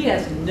right, but he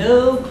has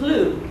no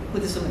clue who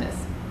this woman is.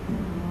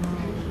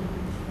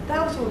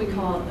 That was what we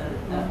call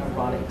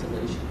erotic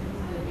delusion.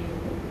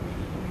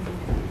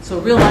 So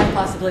real life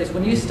possibilities.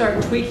 When you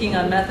start tweaking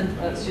on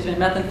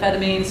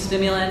methamphetamine,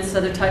 stimulants,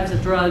 other types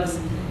of drugs,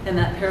 and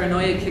that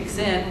paranoia kicks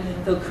in,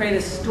 they'll create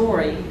a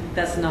story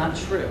that's not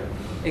true.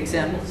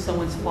 Example,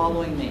 someone's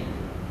following me.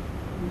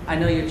 I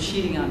know you're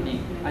cheating on me.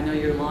 I know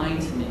you're lying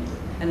to me.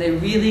 And they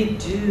really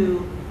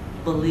do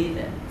believe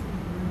it.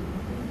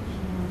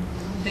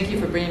 Thank you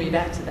for bringing me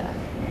back to that.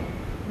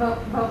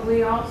 But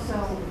we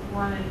also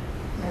wanted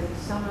that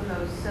some of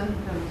those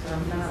symptoms are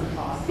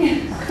menopause.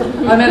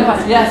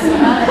 Menopause, yes.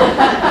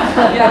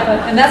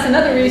 Yeah, and that's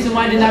another reason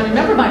why I did not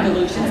remember my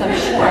delusions, I'm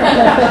sure.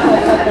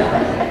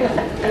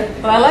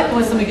 But I like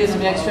when somebody gives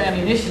me extra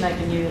ammunition I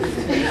can use.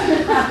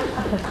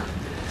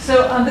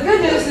 So the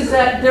good news is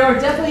that there are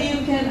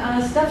definitely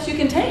steps you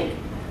can take.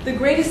 The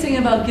greatest thing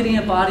about getting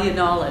a body of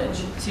knowledge,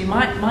 see,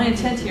 my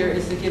intent here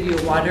is to give you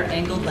a wider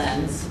angled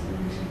lens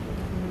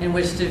in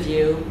which to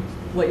view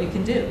what you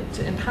can do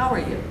to empower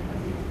you.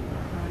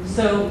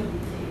 So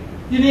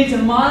you need to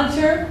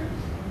monitor,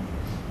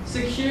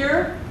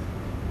 secure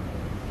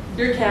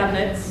your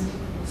cabinets,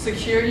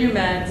 secure your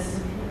meds,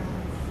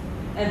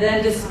 and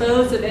then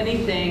dispose of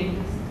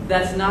anything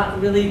that's not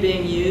really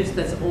being used,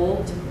 that's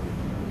old.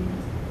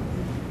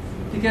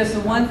 Because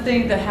the one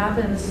thing that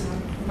happens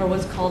are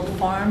what's called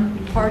farm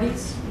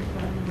parties.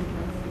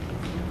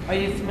 Are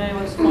you familiar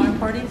with farm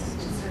parties?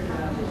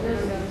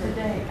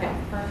 Today, Okay.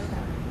 first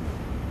time.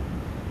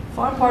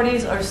 Farm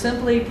parties are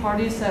simply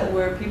parties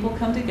where people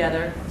come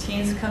together,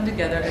 teens come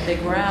together, and they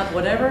grab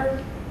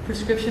whatever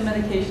prescription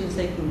medications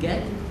they can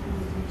get.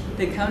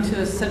 They come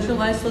to a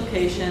centralized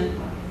location,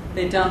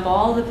 they dump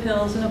all the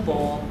pills in a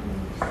bowl,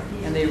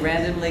 and they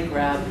randomly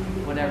grab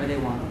whatever they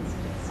want.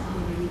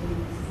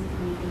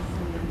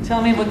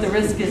 Tell me what the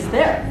risk is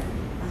there.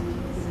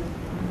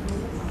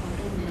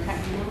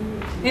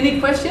 Any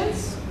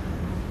questions?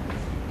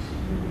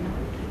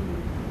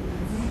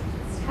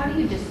 How do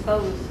you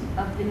dispose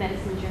of the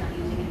medicines you're not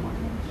using anymore?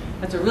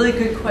 That's a really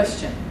good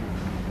question.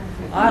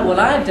 What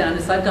I've done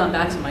is I've gone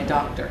back to my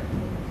doctor.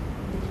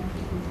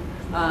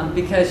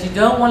 Because you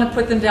don't want to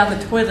put them down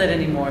the toilet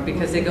anymore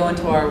because they go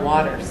into our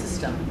water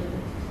system.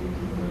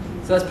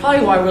 So that's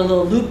probably why we're a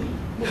little loopy.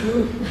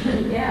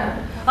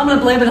 Yeah. I'm going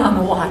to blame it on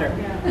the water.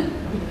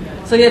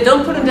 So yeah,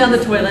 don't put them down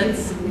the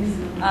toilets.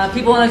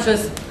 People want to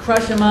just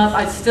crush them up.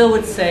 I still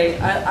would say,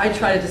 I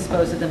try to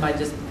dispose of them by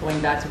just going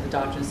back to the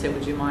doctor and say,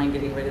 would you mind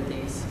getting rid of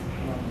these?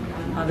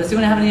 Does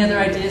anyone have any other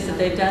ideas that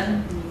they've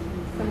done?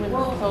 Someone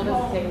told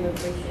us to take them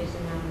to the police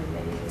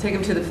station. Take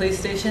them to the police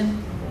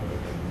station?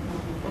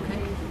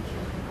 Okay.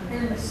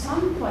 In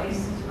some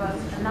places, but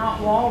not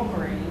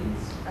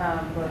Walgreens,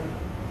 but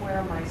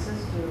where my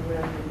sister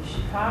lived in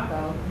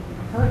Chicago,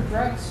 her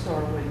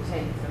drugstore would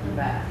take them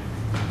back.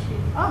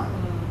 Oh.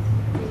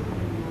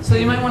 So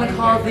you might want to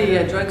call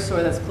the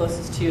drugstore that's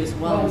closest to you as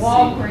well.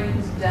 Well, and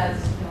see. Walgreens does.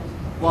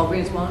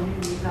 Walgreens won't?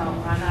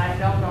 No, and I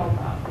don't know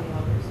about the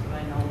others, but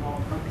I know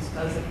Walgreens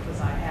does it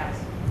because I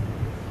asked.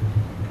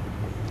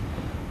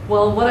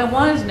 Well, what I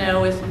wanted to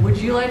know is, would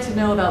you like to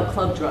know about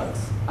club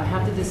drugs? I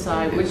have to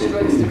decide which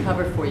drugs to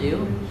cover for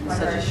you in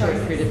such a short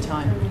period of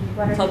time.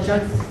 Club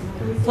drugs?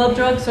 Club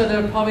drugs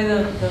are probably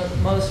the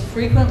most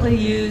frequently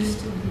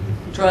used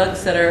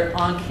drugs that are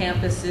on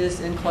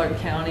campuses in Clark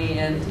County,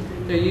 and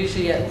they're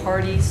usually at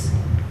parties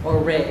or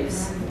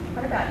raves.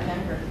 What about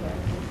younger kids?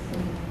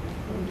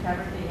 Can you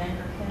cover the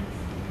younger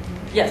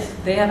kids? Yes,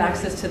 they have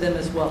access to them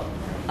as well.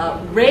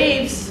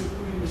 Raves,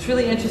 it's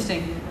really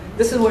interesting.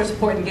 This is where it's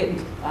important to get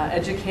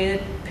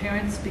educated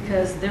parents,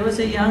 because there was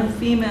a young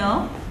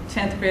female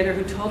 10th grader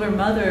who told her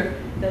mother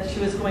that she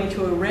was going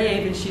to a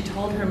rave, and she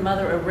told her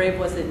mother a rave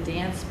was a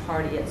dance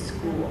party at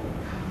school.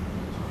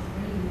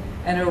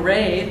 And a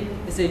rave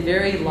is a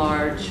very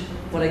large,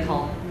 what I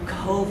call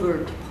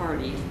covert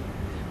party,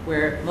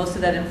 where most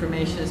of that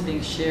information is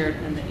being shared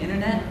on the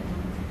internet,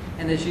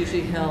 and is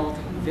usually held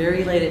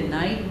very late at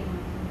night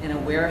in a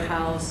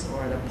warehouse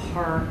or at a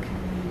park.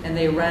 And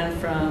they run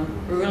from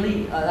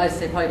early, I'd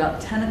say probably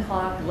about 10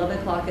 o'clock, 11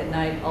 o'clock at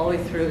night, all the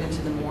way through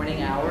into the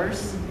morning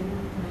hours.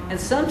 And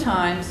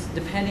sometimes,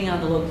 depending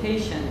on the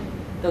location,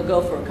 they'll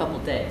go for a couple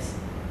days.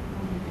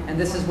 And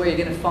this is where you're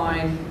going to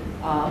find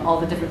all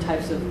the different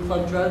types of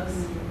club drugs,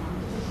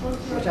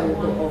 which I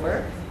will go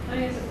over. Can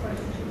I ask a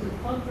question? Is the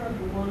club drug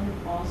one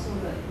also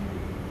that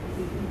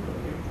you can put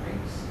your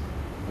drinks?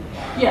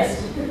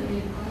 Yes.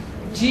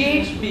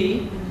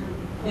 GHB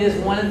is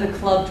one of the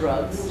club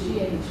drugs.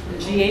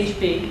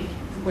 GHB,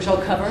 which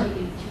I'll cover.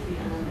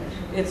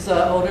 It's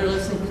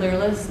odorless and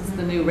clearless. It's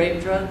the new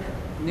rape drug,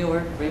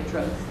 newer rape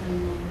drug.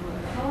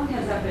 How long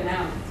has that been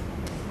out?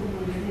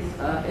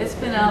 It's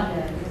been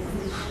out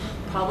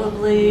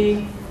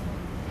probably,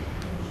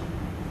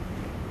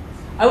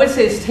 I would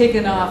say it's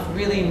taken off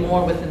really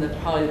more within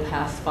probably the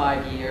past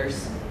 5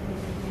 years.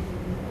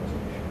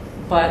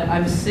 But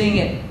I'm seeing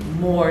it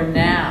more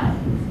now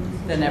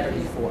than ever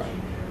before.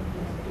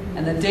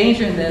 And the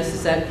danger in this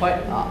is that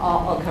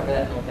I'll cover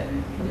that in a little bit.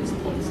 Let me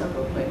just pull this up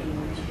real quick.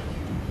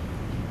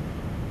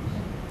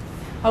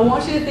 I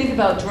want you to think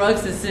about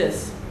drugs as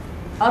this: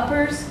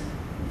 uppers,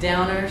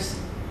 downers,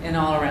 and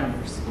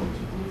all-arounders.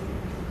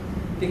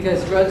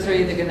 Because drugs are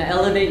either going to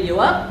elevate you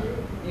up,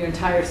 your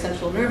entire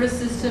central nervous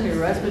system, your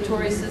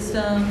respiratory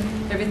system,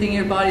 everything in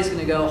your body is going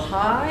to go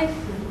high,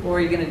 or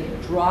you're going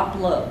to drop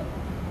low.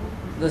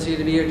 Those are going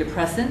to be your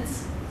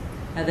depressants.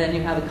 And then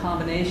you have a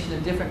combination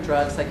of different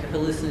drugs like your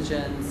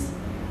hallucinogens,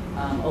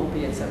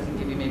 opiates that can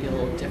give you maybe a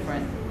little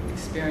different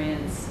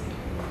experience.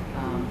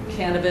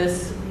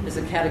 Cannabis is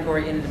a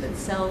category in and of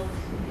itself.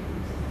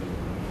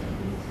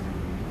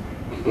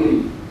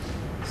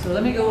 So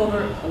let me go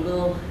over a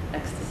little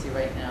ecstasy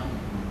right now.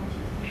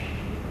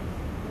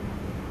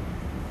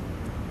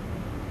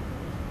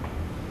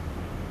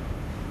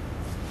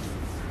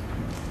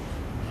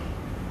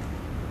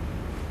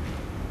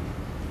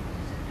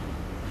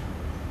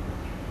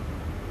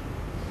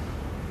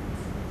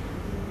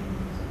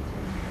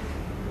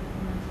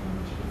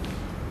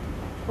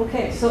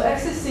 Okay, so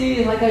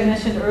ecstasy, like I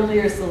mentioned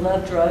earlier, is the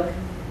love drug.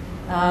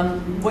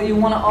 What you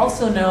want to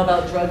also know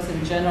about drugs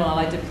in general, I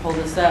like to pull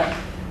this up,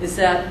 is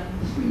that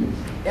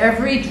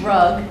every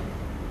drug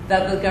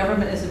that the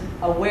government is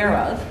aware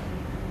of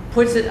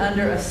puts it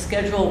under a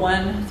Schedule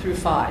 1 through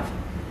 5.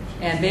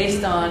 And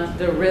based on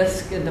the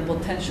risk and the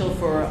potential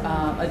for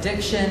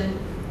addiction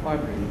or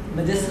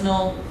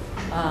medicinal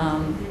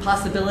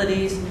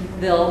possibilities,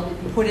 they'll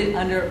put it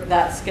under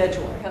that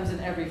schedule. It comes in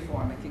every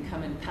form. It can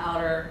come in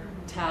powder,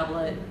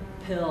 tablet,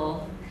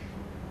 pill.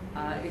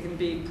 It can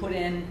be put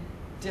in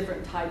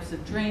different types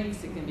of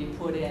drinks. It can be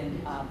put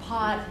in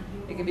pot.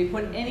 It can be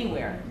put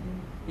anywhere.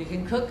 You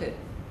can cook it.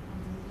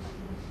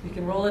 You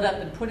can roll it up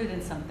and put it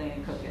in something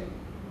and cook it.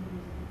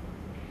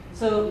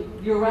 So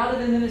your route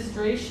of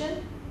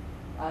administration,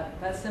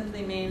 that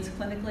simply means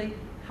clinically,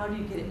 how do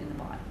you get it in the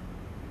body?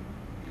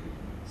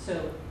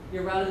 So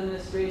your route of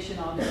administration,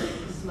 obviously,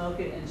 you can smoke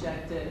it,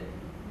 inject it,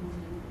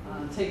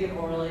 take it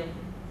orally,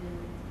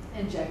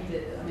 inject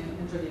it,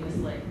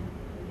 intravenously.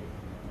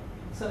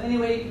 So any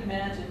way you can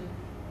imagine.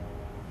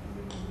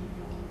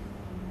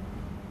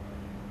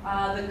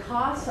 The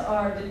costs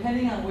are,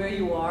 depending on where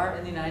you are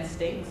in the United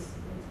States,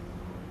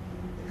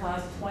 it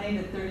costs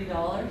 $20 to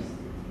 $30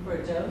 for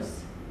a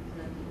dose.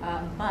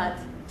 But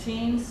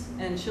teens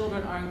and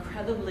children are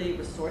incredibly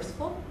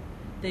resourceful.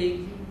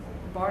 They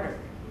barter.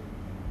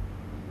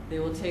 They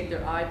will take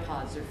their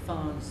iPods, their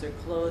phones, their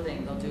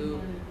clothing. They'll do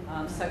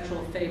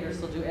sexual favors.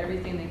 They'll do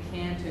everything they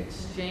can to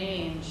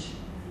exchange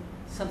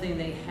something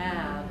they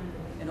have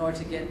in order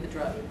to get the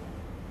drug.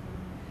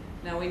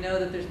 Now we know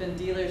that there's been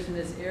dealers in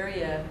this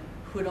area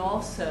who would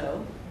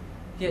also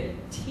get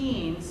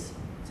teens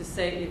to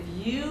say,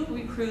 if you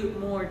recruit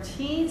more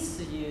teens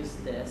to use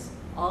this,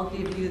 I'll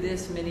give you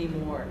this many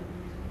more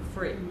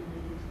free.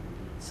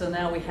 So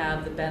now we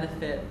have the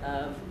benefit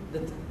of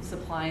the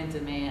supply and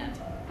demand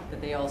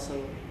that they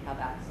also have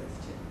access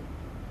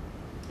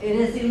to. It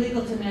is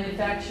illegal to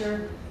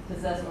manufacture,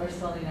 possess, or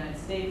sell in the United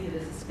States. It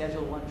is a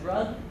Schedule 1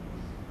 drug.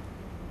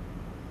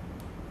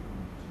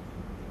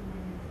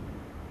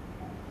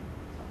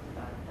 Talk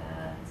about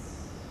that.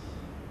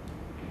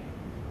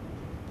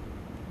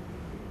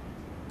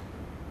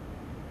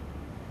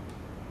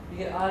 You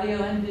get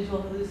audio and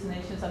visual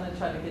hallucinations. I'm going to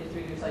try to get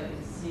through here so I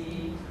can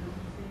see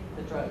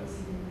the drugs.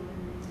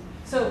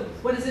 So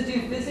what does it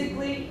do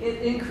physically?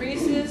 It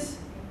increases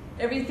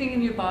everything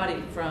in your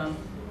body, from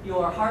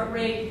your heart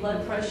rate,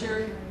 blood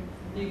pressure.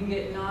 You can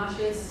get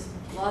nauseous,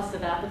 loss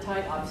of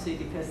appetite, obviously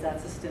because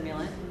that's a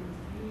stimulant.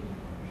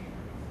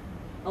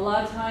 A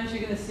lot of times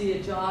you're going to see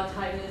a jaw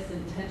tightness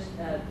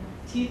and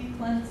teeth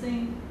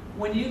cleansing.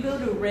 When you go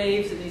to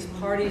raves and these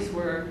parties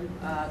where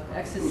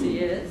ecstasy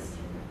is,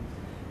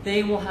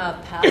 they will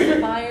have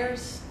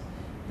pacifiers.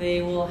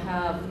 They will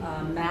have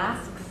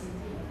masks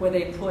where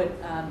they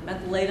put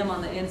mentholatum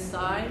on the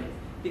inside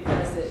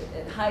because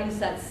it heightens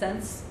that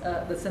sense,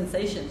 the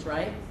sensations,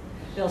 right?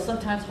 They'll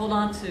sometimes hold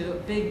on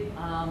to big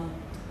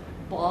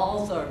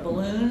balls or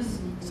balloons,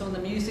 so when the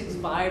music's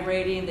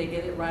vibrating, they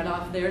get it right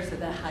off there, so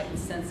that heightened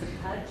sense of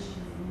touch.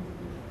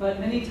 But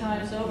many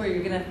times over,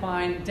 you're going to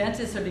find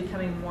dentists are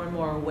becoming more and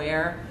more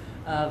aware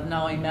of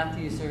not only meth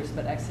users,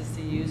 but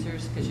ecstasy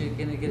users, because you're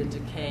going to get a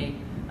decay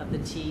of the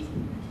teeth,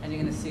 and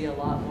you're going to see a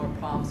lot more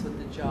problems with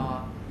the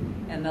jaw.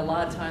 And a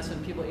lot of times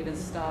when people even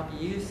stop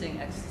using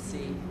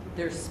ecstasy,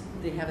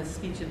 they have a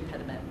speech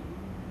impediment,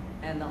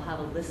 and they'll have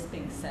a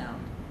lisping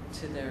sound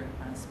to their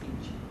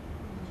speech.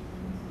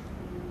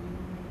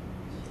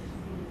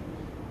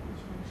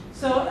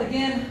 So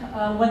again,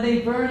 when they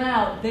burn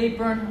out, they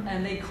burn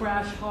and they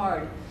crash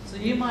hard. So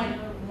you might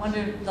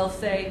wonder, they'll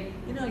say,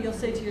 you'll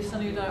say to your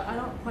son or your daughter, I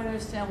don't quite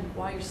understand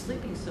why you're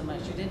sleeping so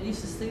much. You didn't used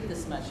to sleep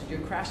this much, and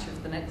you're crashing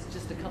for the next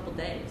just a couple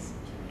days.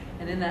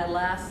 And in that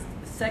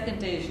the second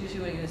day is usually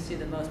when you're going to see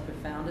the most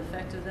profound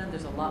effect of them.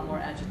 There's a lot more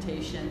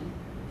agitation.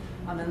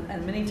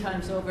 And many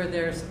times over,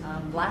 there's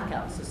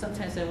blackouts. So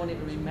sometimes they won't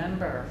even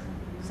remember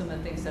some of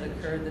the things that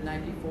occurred the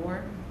night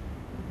before.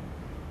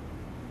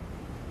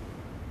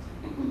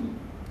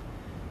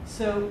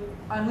 So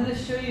I'm going to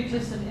show you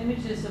just some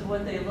images of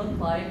what they look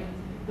like.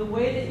 The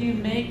way that you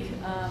make,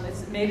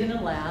 it's made in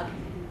a lab,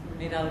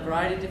 made out of a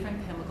variety of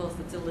different chemicals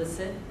that's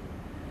illicit.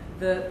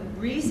 The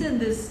reason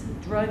this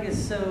drug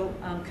is so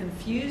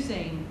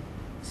confusing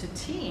to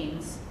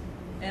teens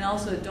and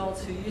also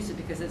adults who use it,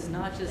 because it's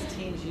not just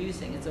teens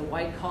using, it's a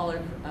white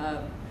collar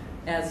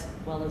as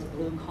well as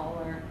blue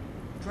collar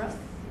drug.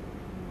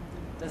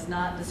 Does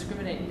not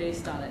discriminate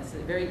based on it. It's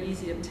very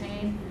easy to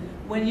obtain.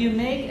 When you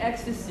make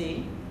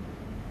ecstasy,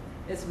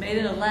 it's made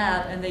in a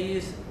lab and they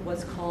use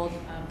what's called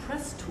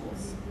press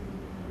tools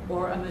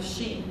or a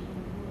machine.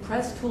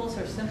 Press tools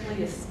are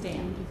simply a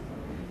stamp.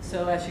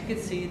 So as you can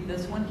see,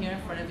 this one here in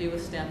front of you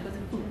is stamped with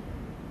who?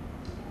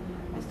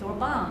 Mr.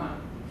 Obama.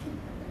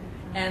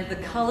 And the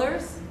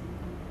colors,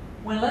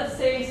 when let's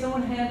say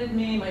someone handed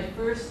me my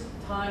first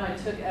time I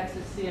took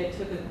ecstasy, I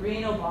took a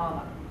green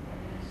Obama.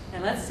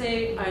 And let's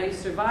say I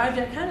survived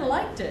it, I kind of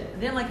liked it. I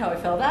didn't like how I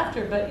felt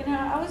after, but you know,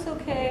 I was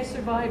okay, I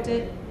survived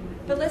it.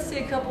 But let's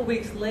say a couple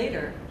weeks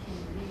later,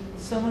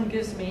 someone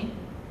gives me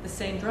the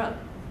same drug,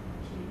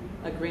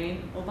 a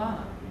green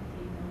Obama.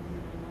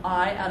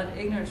 I, out of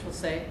ignorance, will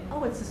say,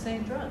 oh, it's the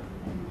same drug.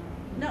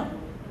 No.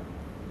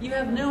 You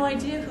have no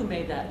idea who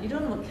made that. You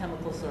don't know what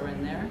chemicals are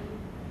in there.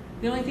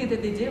 The only thing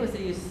that they did was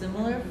they used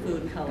similar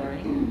food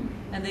coloring,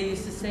 and they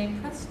used the same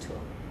press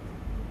tool.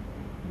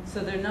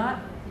 So they're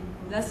not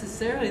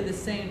necessarily the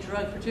same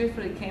drug,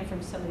 particularly if it came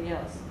from somebody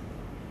else.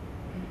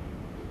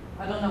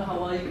 I don't know how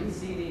well you can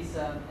see these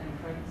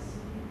imprints.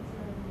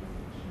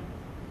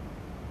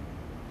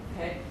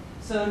 Okay,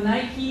 so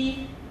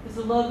Nike is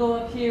the logo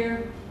up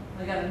here.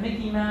 I got a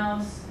Mickey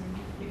Mouse.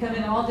 You come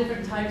in all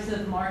different types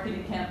of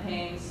marketing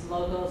campaigns,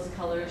 logos,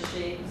 colors,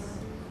 shapes.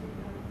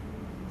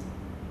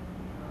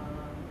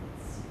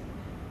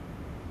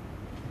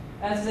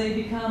 As they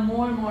become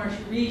more and more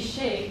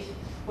reshaped,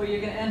 what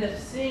you're going to end up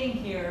seeing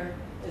here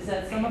is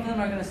that some of them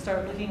are going to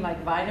start looking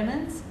like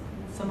vitamins.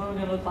 Some of them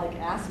are going to look like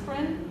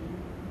aspirin.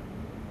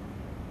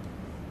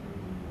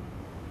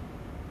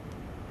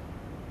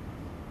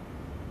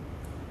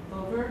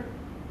 Over.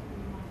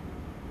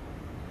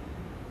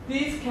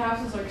 These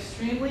capsules are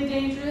extremely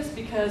dangerous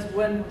because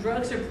when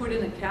drugs are put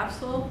in a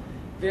capsule,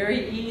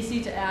 very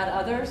easy to add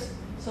others.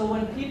 So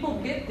when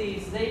people get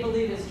these, they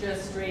believe it's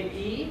just straight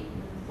E,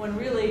 when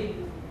really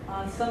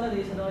on some of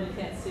these, I know you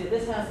can't see it,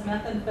 this has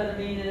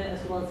methamphetamine in it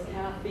as well as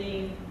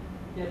caffeine.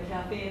 You have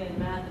caffeine and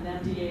meth and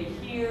MDA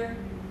here.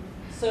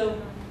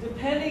 So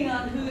depending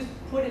on who's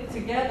put it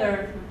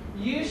together,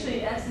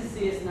 usually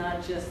ecstasy is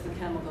not just the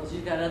chemicals.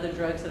 You've got other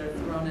drugs that are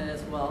thrown in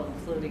as well,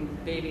 including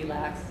baby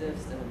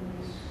laxatives and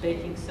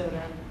baking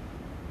soda.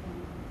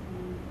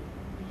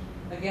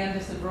 Again,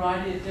 just a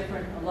variety of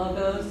different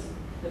logos,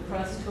 the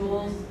press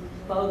tools,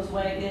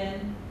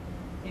 Volkswagen,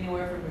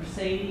 anywhere from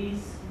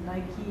Mercedes,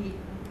 Nike.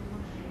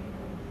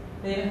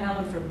 They even have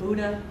one for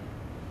Buddha.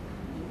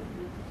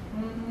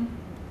 Mm-hmm.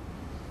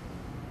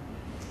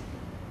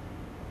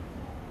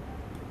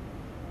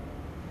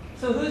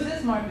 So who's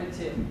this marketed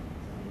to?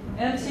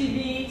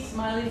 MTV,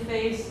 smiley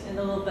face, and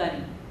the little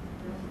bunny.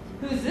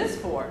 Who's this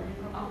for?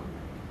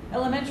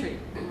 Elementary.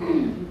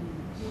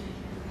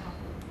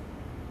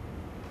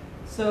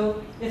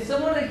 So if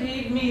someone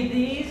gave me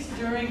these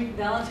during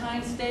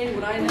Valentine's Day,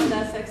 would I know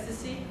that's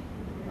ecstasy?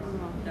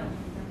 No.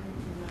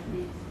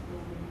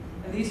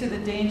 And these are the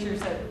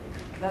dangers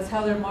that's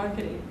how they're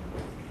marketing.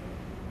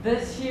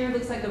 This here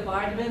looks like a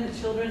vitamin, the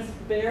children's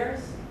bears.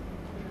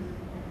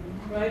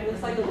 Right?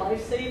 Looks like a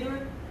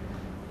lifesaver.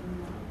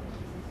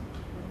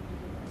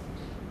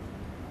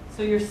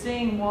 So you're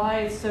seeing why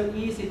it's so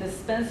easy. The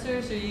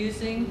Spencers are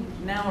using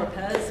now are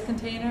Pez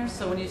containers.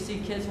 So when you see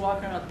kids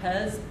walking around with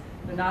Pez,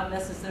 they're not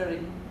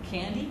necessarily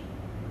candy.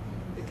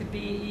 It could be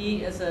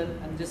E as a,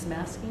 I'm just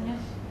masking it.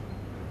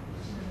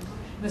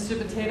 Mr.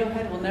 Potato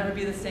Head will never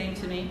be the same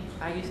to me.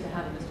 I used to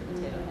have a Mr.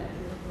 Potato Head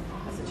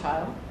as a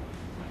child.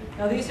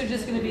 Now these are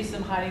just going to be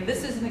some hiding.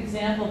 This is an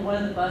example of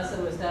one of the buses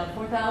that was down.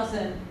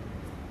 4,000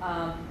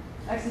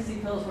 ecstasy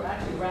pills were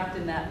actually wrapped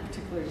in that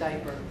particular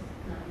diaper.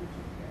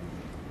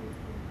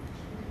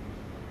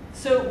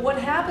 So what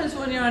happens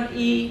when you're on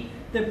E,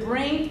 the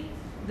brain,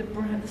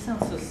 this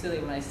sounds so silly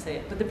when I say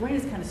it, but the brain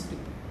is kind of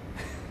stupid.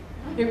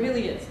 It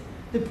really is.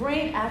 The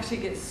brain actually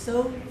gets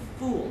so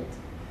fooled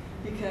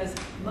because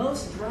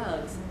most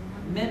drugs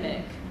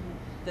mimic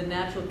the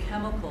natural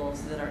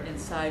chemicals that are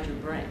inside your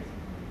brain.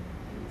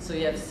 So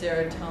you have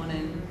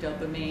serotonin,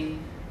 dopamine,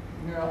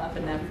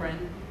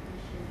 neuroepinephrine.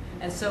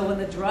 And so when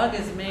the drug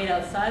is made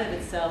outside of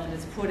itself and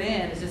it's put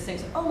in, it just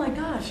thinks, oh my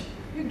gosh,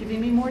 you're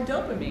giving me more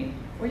dopamine,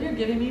 or you're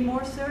giving me more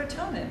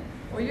serotonin,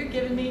 or you're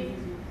giving me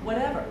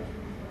whatever.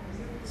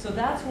 So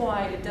that's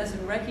why it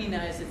doesn't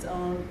recognize its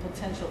own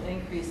potential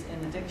increase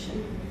in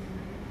addiction.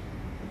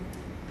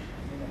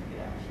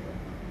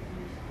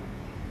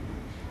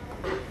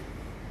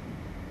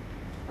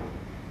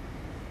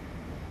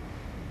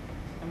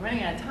 I'm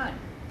running out of time.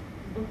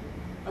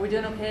 Are we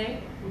doing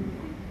okay?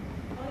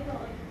 Only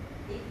got like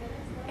 8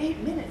 minutes left. 8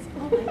 minutes?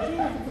 Oh my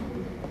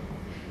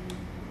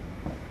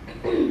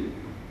goodness.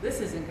 This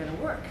isn't going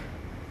to work.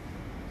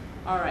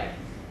 All right.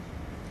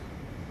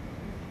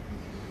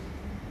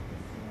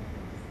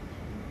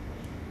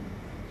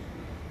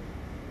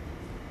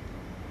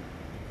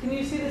 Can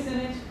you see this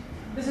image?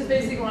 This is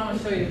basically what I'm going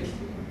to show you.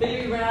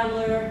 Baby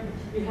Rattler.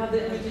 You have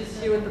the images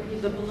here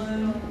with the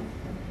balloon.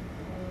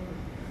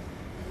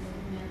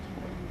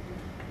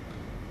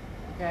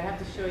 Okay, I have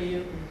to show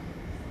you.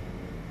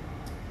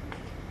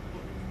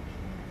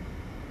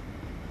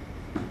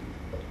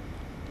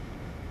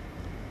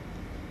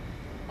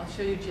 I'll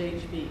show you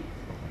JHB.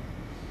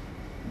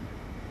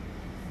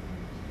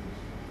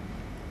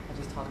 I'll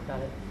just talk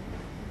about it.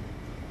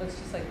 Looks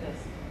just like this.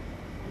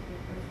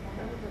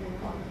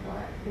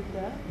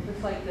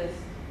 Looks like this.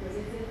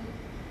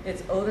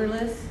 It's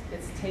odorless,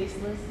 it's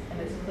tasteless,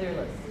 and it's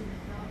clearless.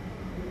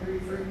 You're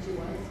referring to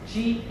what?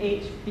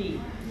 GHB.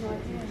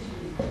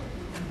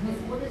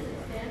 What does it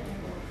stand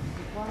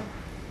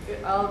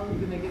for?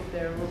 I'm gonna get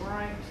there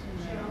right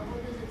Cheryl, now.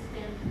 what does it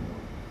stand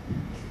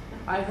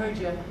for? I heard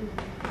you.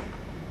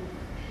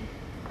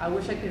 I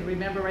wish I could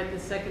remember right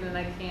this second, and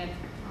I can't.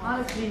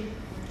 Honestly.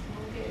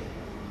 Okay.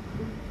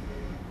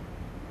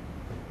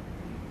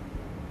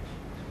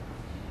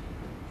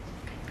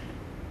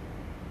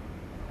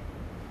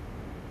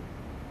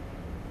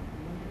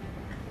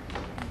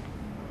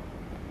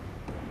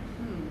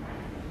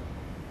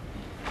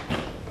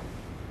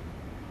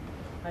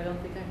 I don't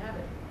think I have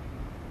it.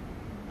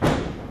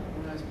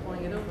 When I was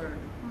pulling it over,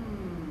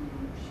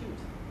 shoot.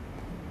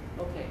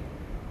 Okay.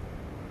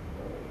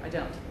 I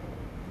don't.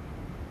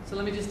 So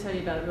let me just tell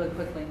you about it really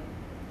quickly.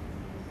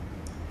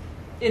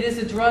 It is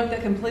a drug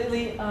that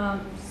completely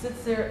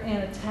sits there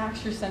and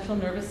attacks your central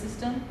nervous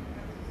system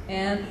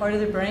and part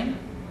of the brain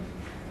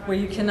where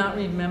you cannot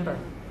remember.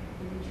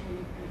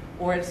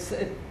 Or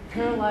it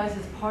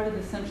paralyzes part of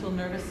the central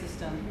nervous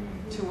system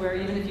to where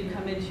even if you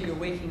come into your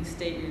waking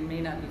state, you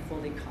may not be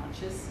fully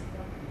conscious.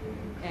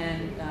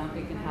 And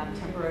it can have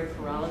temporary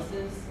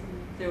paralysis.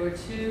 There were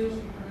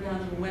 2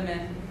 young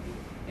women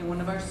in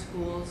one of our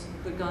schools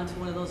who had gone to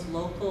one of those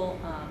local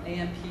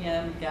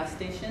AM/PM gas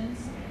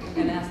stations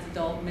and asked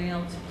adult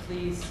male to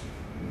please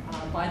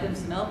buy them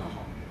some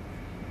alcohol.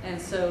 And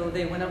so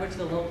they went over to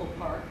the local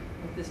park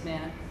with this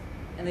man,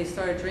 and they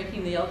started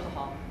drinking the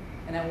alcohol.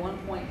 And at one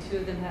point,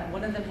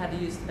 one of them had to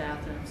use the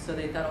bathroom, so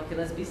they thought, okay,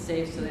 let's be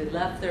safe. So they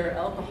left their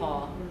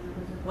alcohol,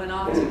 went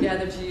off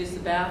together to use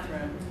the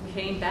bathroom,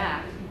 came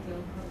back,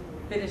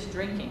 finished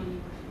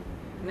drinking.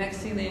 Next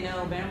thing they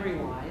know,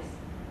 memory-wise,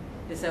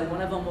 is that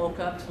one of them woke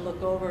up to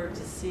look over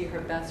to see her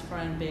best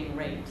friend being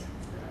raped.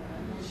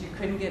 She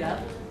couldn't get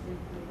up.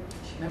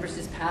 She remembers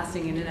just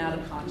passing in and out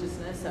of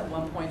consciousness. At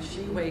one point,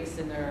 she wakes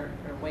in her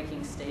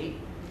waking state,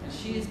 and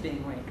she is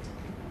being raped.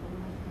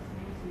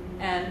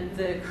 And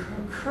the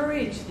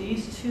courage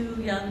these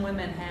 2 young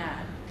women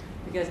had,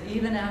 because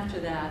even after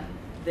that,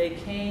 they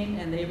came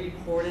and they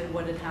reported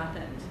what had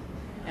happened.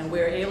 And we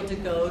were able to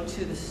go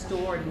to the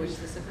store in which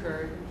this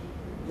occurred,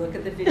 look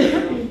at the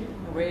video,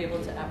 and we're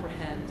able to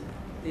apprehend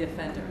the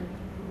offender.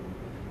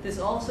 This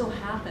also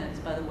happens,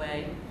 by the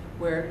way,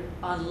 where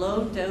on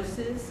low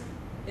doses,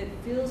 it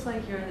feels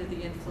like you're under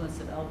the influence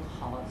of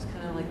alcohol. It's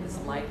kind of like this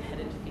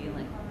lightheaded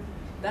feeling.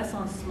 That's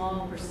on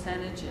small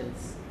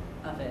percentages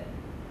of it.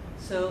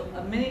 So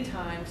many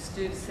times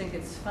students think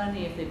it's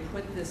funny if they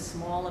put this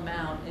small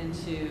amount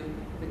into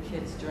the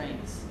kids'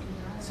 drinks.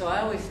 So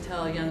I always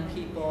tell young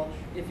people,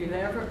 if you're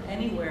ever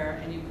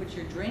anywhere and you put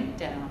your drink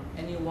down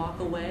and you walk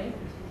away,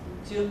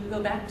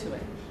 go back to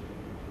it.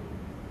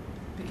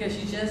 Because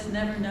you just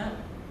never know.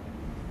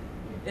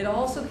 It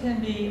also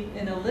can be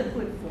in a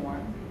liquid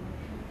form.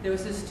 There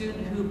was a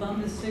student who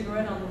bummed a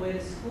cigarette on the way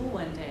to school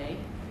one day,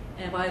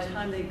 and by the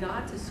time they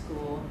got to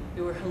school,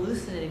 they were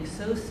hallucinating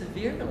so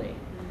severely,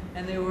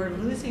 and they were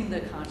losing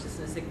their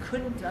consciousness. They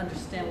couldn't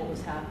understand what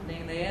was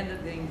happening. They ended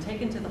up being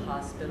taken to the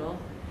hospital.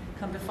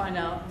 Come to find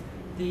out,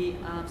 the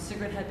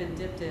cigarette had been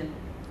dipped in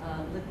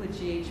liquid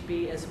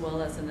GHB as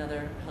well as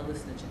another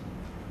hallucinogen.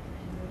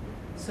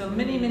 So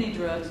many, many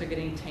drugs are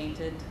getting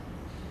tainted.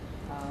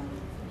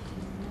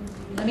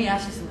 Let me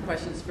ask you some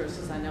questions first,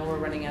 because I know we're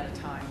running out of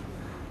time.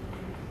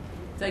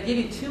 Did I give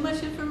you too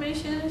much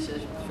information in a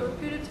short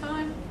period of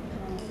time?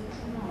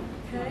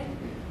 Okay.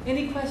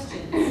 Any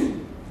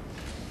questions?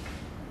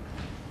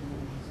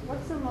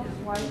 What's the most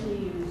widely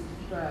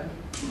used drug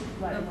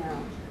right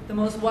now? The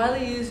most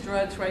widely used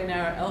drugs right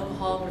now are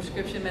alcohol,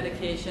 prescription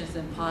medications,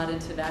 and pot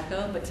and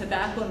tobacco. But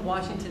tobacco in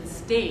Washington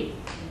State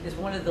is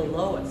one of the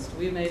lowest.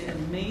 We've made an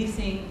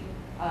amazing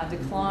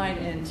decline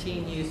in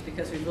teen use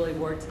because we've really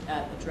worked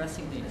at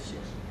addressing the issue.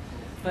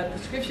 But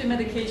prescription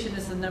medication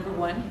is the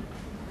 #1.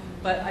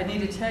 But I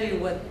need to tell you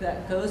what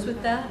that goes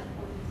with that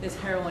is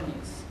heroin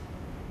use.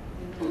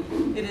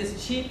 It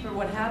is cheaper.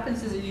 What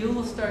happens is that you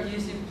will start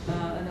using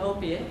an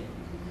opiate,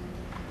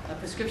 a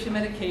prescription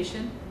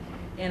medication,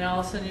 and all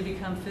of a sudden you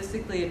become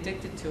physically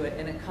addicted to it,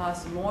 and it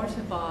costs more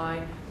to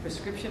buy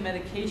prescription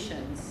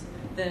medications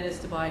than it is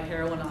to buy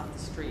heroin off the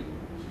street.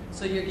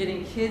 So you're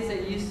getting kids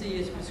that used to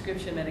use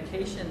prescription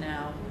medication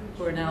now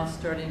who are now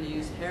starting to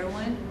use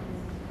heroin.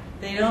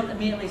 They don't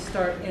immediately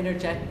start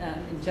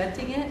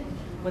injecting it.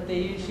 What they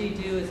usually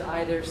do is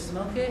either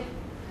smoke it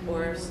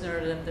or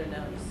snort it up their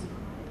nose.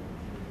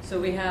 So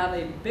we have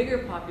a bigger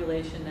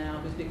population now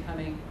who's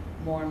becoming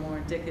more and more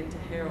addicted to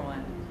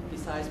heroin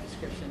besides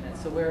prescription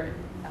meds. So we're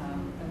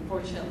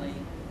unfortunately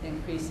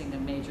increasing a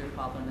major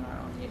problem in our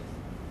own youth.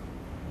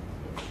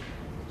 The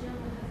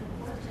gentleman has a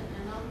question,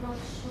 and I'm not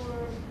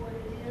sure what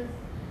it is.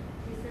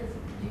 He says,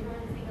 do you know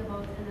anything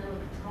about an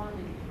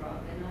electronic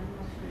drug? And I'm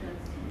not sure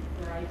that's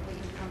the right way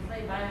to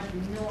translate, but I have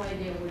no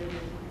idea what it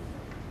is.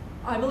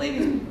 I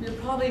believe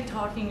you're probably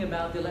talking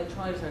about the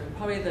electronics, or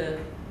probably the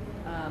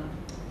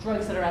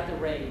drugs that are at the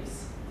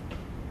raves.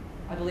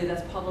 I believe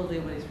that's probably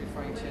what he's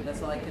referring to.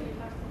 That's all I can.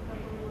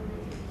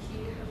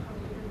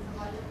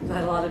 Is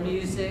that a lot of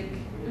music?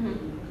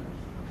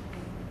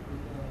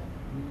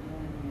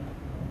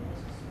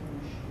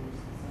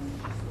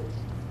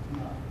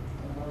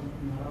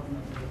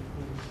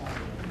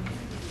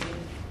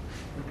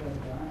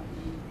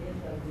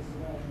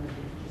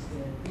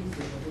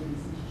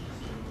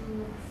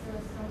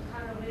 Some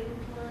kind of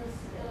influence,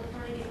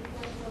 electronic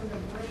influence on the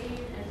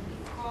brain, and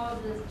it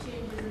causes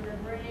changes in the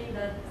brain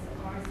that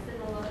are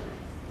similar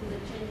to the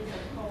changes that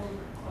are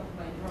caused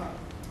by drugs.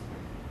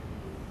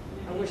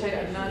 I wish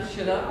I'm not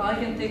sure. All I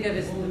can think of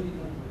is,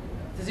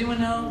 does anyone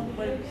know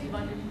what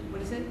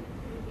is it?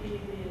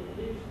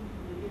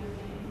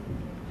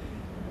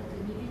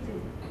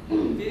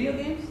 Video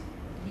games?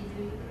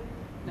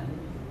 No.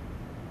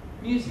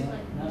 Music.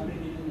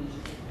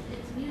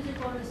 It's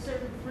music on a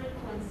certain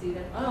frequency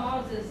that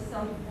causes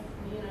some,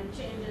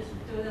 changes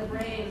to the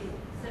brain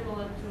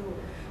similar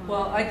to.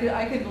 Well, I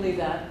could believe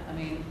that. I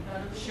mean,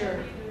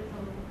 sure.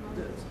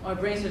 Our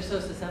brains are so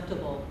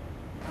susceptible.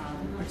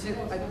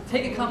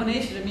 Take a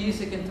combination of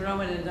music and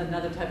throw in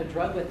another type of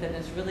drug with it, and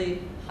it's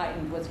really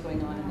heightened what's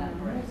going on in that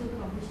brain.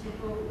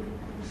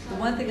 The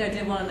one thing I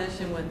did want to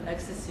mention with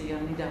ecstasy, I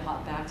need to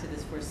hop back to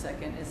this for a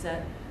second, is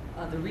that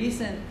the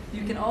reason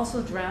you can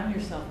also drown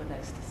yourself with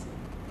ecstasy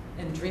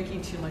and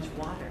drinking too much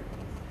water,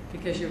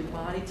 because your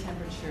body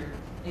temperature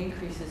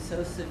increases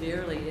so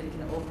severely it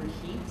can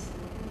overheat.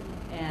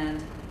 And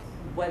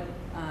what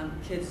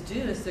kids do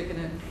is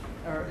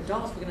or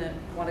adults are going to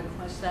want to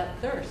quench that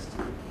thirst.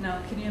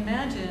 Now, can you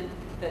imagine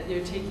that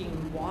you're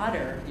taking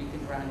water, you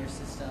can drown your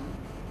system.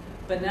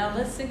 But now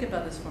let's think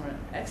about this for a minute.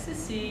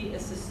 Ecstasy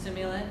is a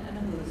stimulant and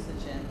a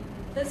hallucinogen.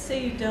 Let's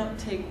say you don't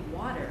take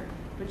water,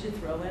 but you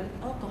throw in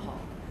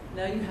alcohol.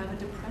 Now you have a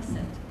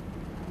depressant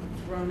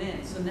thrown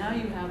in. So now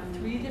you have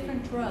 3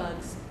 different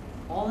drugs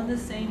all in the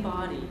same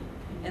body,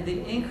 and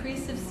the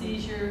increase of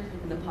seizure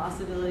and the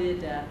possibility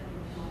of death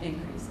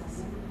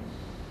increases.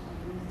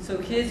 So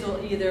kids will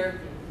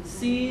either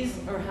seize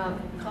or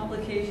have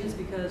complications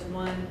because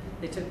 1,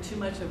 they took too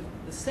much of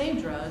the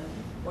same drug,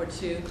 or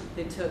 2,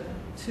 they took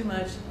too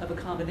much of a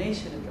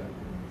combination of drugs,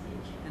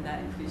 and that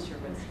increased your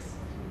risks.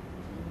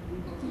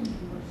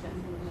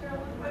 Sheryl,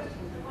 one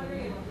question. I'm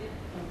wondering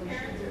if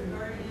parents or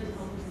guardians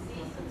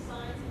see some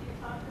signs that you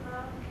talked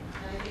about,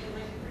 and I think it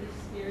might be pretty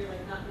scary,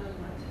 like not knowing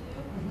what to do.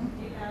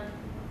 Do you have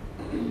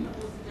a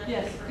couple of suggestions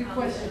Yes, for good how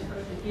question. to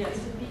approach it? Yes.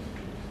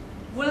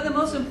 One of the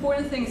most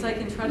important things I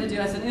can try to do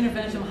as an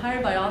intervention, I'm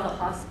hired by all the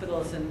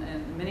hospitals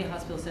and many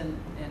hospitals in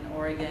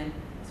Oregon,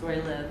 that's where I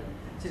live,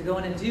 to go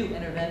in and do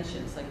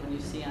interventions like when you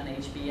see on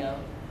HBO.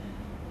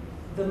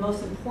 The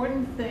most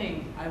important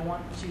thing I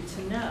want you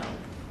to know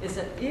is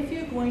that if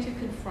you're going to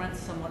confront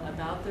someone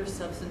about their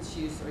substance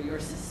use or your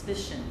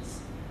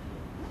suspicions,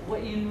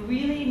 what you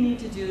really need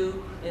to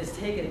do is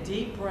take a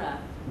deep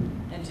breath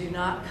and do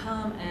not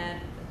come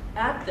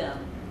at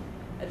them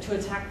to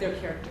attack their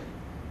character.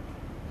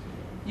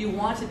 You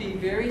want to be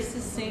very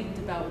succinct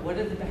about what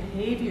are the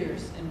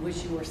behaviors in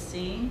which you are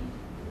seeing.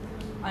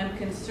 I'm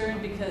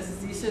concerned because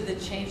these are the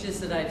changes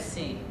that I've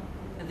seen.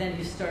 And then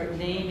you start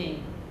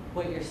naming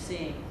what you're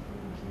seeing.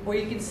 Or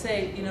you can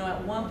say,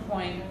 at one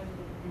point,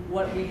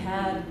 what we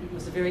had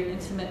was a very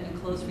intimate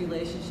and close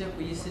relationship.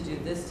 We used to do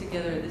this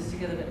together,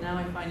 but now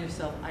I find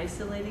yourself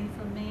isolating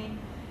from me,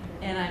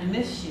 and I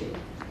miss you,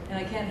 and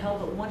I can't help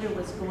but wonder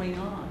what's going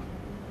on.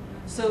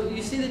 So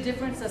you see the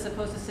difference, as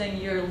opposed to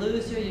saying you're a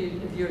loser,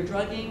 if you're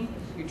drugging,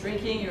 you're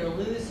drinking, you're a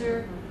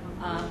loser.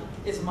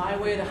 It's my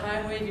way or the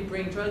highway. If you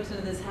bring drugs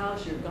into this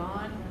house, you're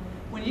gone.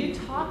 When you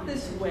talk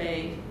this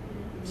way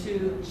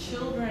to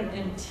children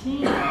and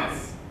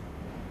teens,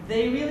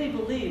 they really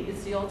believe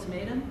it's the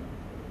ultimatum.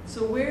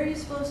 So where are you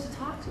supposed to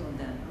talk to them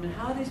then? I mean,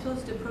 how are they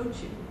supposed to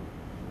approach you?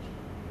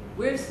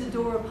 Where's the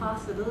door of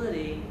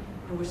possibility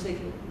in which they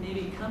can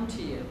maybe come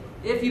to you?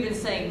 If you've been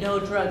saying no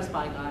drugs,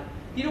 by God.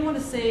 You don't want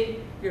to say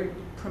you're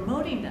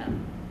promoting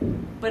them.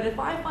 But if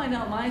I find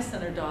out my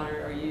son or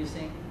daughter are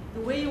using,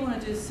 the way you want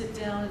to do is sit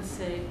down and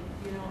say,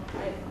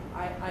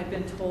 I've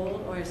been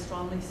told, or I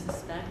strongly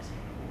suspect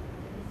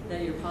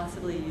that you're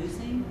possibly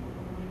using.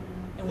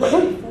 And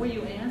before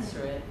you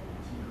answer it,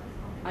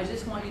 I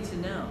just want you to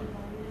know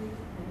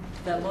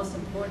that most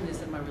important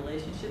is in my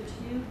relationship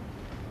to you.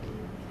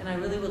 And I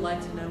really would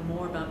like to know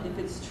more about, if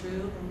it's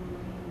true,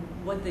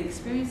 what the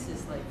experience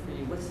is like for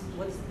you,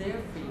 what's there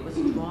for you, what's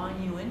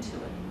drawing you into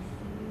it.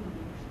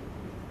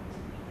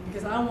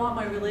 Because I want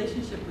my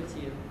relationship with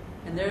you.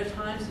 And there are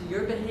times that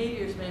your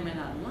behaviors may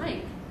not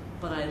like,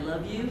 but I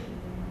love you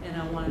and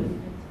I want to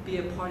be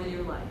a part of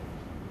your life.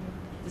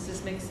 Does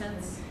this make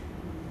sense?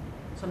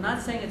 So I'm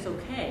not saying it's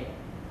okay.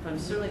 But I'm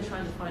certainly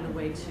trying to find a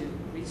way to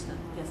reach them.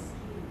 Yes?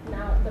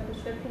 Now, the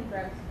prescription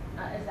drugs,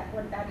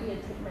 would that be a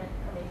treatment?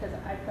 I mean, because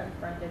I've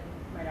confronted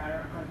my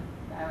daughter on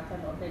the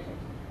outside locations.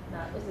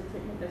 Now, is the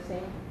treatment the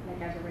same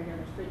like as a regular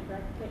street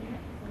drug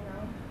treatment?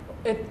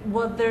 You know?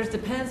 Well,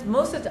 depends.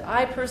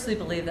 I personally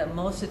believe that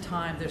most of the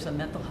time there's a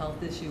mental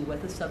health issue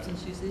with a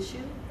substance use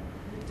issue,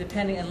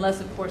 depending,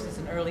 unless of course it's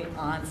an early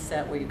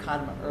onset where you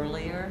caught them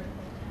earlier.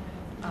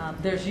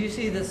 There's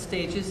usually the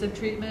stages of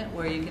treatment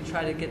where you can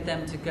try to get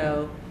them to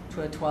go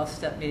to a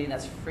 12-step meeting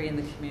that's free in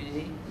the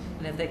community.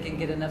 And if they can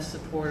get enough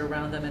support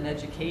around them and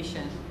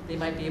education, they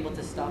might be able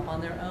to stop on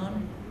their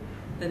own.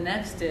 The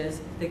next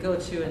is they go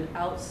to an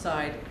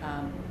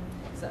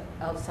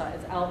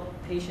it's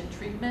outpatient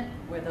treatment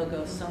where they'll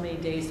go so many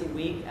days a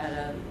week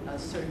at a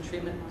certain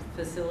treatment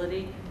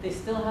facility. They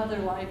still have their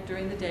life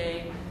during the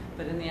day,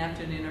 but in the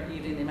afternoon or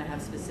evening they might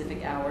have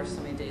specific hours,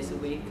 so many days a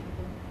week.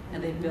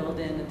 And they build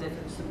in a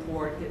different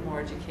support, get more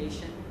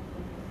education.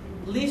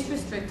 Least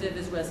restrictive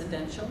is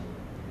residential.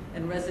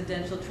 And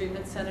residential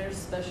treatment centers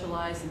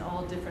specialize in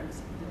all different,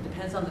 it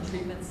depends on the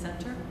treatment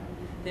center.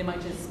 They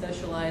might just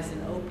specialize in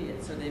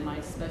opiates, or they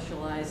might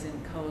specialize in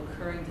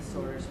co-occurring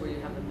disorders where you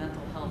have a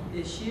mental health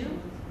issue.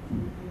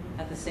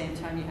 At the same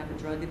time, you have a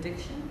drug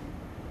addiction.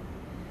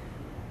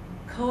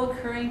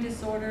 Co-occurring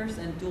disorders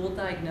and dual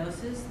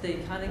diagnosis, they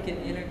kind of get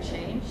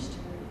interchanged.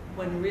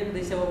 When really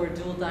they say, well, we're a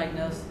dual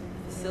diagnosed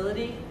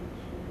facility,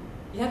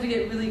 you have to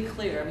get really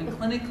clear. I mean,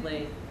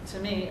 clinically, to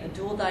me, a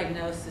dual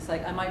diagnosis,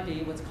 like I might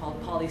be what's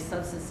called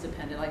polysubstance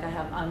dependent. Like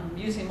I'm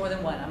using more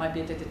than one. I might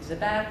be addicted to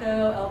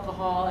tobacco,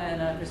 alcohol,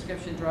 and a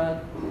prescription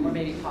drug, or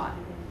maybe pot.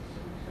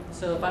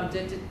 So if I'm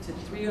addicted to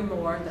 3 or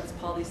more, that's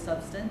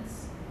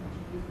polysubstance.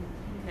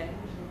 Okay.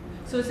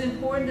 So it's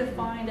important to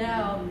find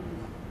out.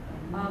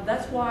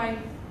 That's why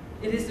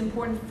it is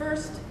important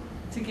first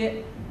to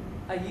get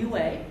a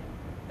UA,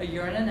 a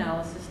urine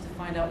analysis, to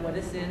find out what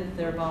is in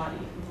their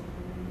body.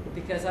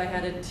 Because I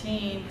had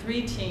 3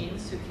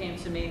 teens who came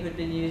to me who had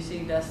been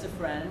using Best of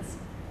Friends,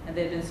 and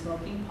they'd been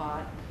smoking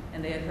pot,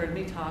 and they had heard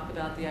me talk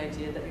about the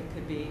idea that it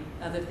could be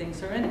other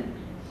things are in it.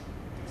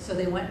 So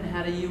they went and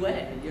had a UA,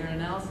 a urine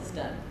analysis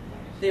done.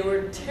 They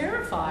were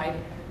terrified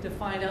to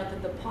find out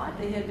that the pot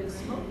they had been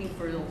smoking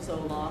for so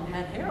long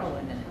had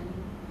heroin in it.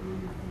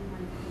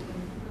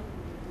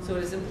 So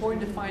it is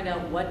important to find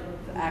out what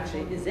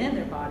actually is in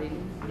their body,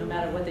 no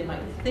matter what they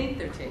might think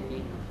they're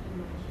taking.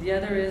 The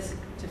other is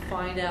to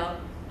find out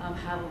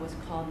have what's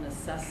called an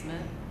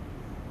assessment,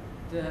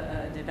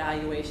 an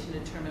evaluation to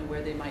determine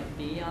where they might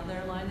be on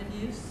their line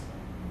of use,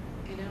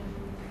 you know?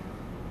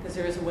 Because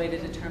there is a way to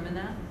determine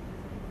that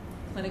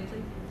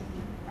clinically.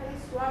 Are you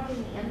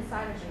swabbing the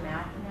inside of your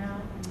mouth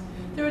now?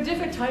 There are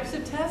different types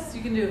of tests.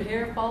 You can do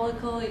hair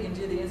follicle, you can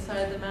do the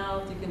inside of the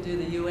mouth, you can do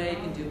the UA, you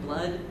can do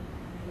blood.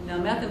 Now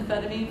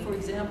methamphetamine, for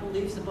example,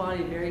 leaves the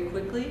body very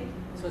quickly,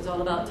 so it's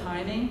all about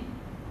timing.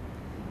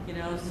 You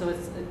know, so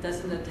it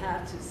doesn't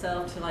attach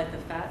itself to like the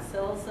fat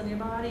cells in your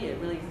body. It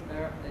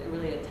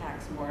really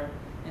attacks more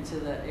into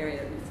the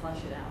area that you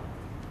flush it out.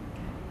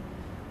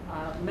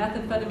 Okay.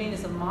 Methamphetamine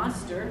is a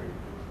monster,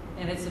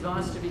 and it's a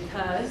monster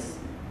because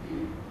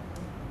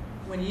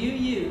when you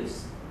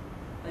use,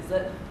 I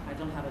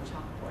don't have a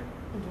chalkboard.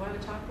 Do I have a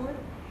chalkboard?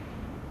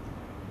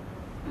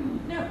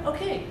 No.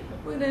 Okay.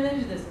 We're going to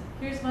measure this.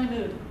 Here's my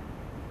mood.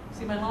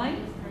 See my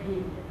line?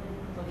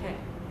 Okay.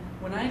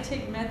 When I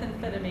take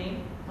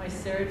methamphetamine, my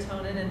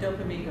serotonin and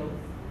dopamine go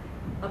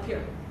up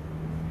here,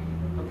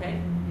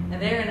 okay?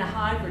 And they're in a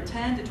high for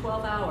 10 to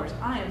 12 hours.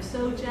 I am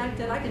so jacked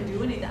that I can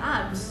do anything.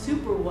 I'm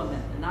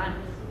superwoman, and I'm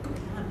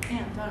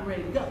amped, I'm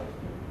ready to go.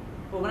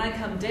 But when I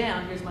come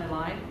down, here's my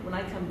line, when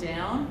I come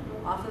down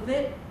off of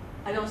it,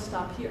 I don't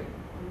stop here.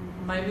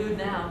 My mood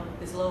now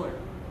is lower,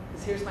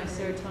 because here's my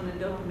serotonin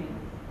and dopamine.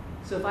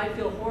 So if I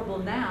feel horrible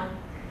now,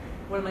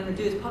 what I'm gonna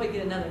do is probably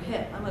get another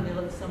hit. I'm gonna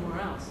look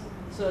somewhere else.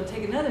 So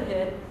take another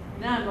hit,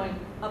 now I'm going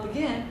up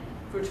again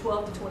for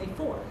 12 to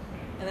 24.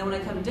 And then when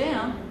I come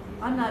down,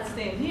 I'm not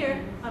staying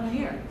here, I'm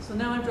here. So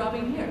now I'm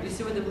dropping here. Do you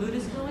see where the mood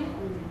is going?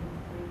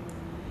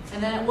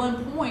 And then at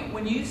one point,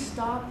 when you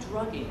stop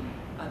drugging,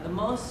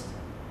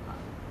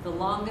 the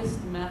longest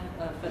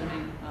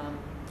methamphetamine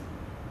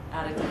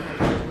addict I've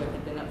worked with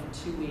had been up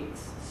for 2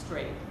 weeks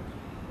straight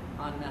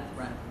on meth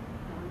run.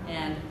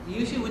 And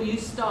usually when you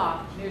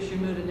stop, here's your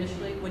mood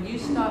initially, when you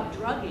stop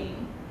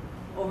drugging,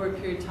 over a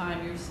period of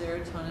time, your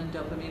serotonin and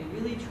dopamine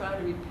really try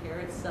to repair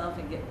itself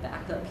and get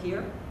back up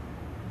here.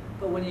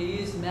 But when you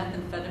use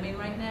methamphetamine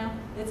right now,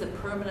 it's a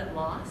permanent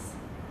loss.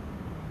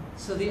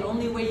 So the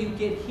only way you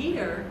get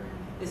here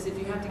is if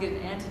you have to get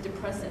an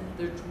antidepressant.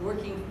 They're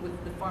working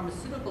with the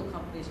pharmaceutical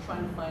companies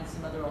trying to find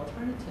some other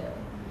alternative.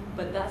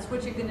 But that's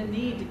what you're going to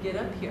need to get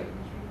up here.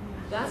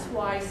 That's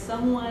why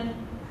someone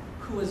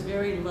who is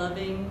very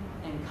loving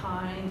and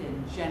kind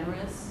and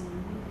generous,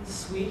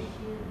 sweet,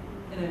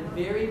 in a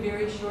very,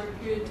 very short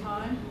period of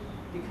time,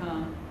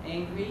 become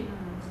angry,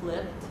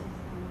 clipped,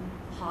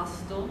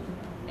 hostile,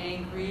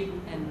 angry,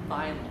 and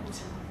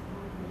violent.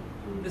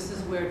 This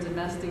is where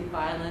domestic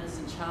violence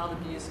and child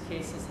abuse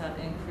cases have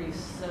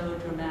increased so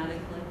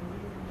dramatically.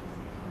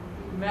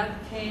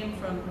 meth came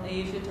from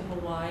Asia to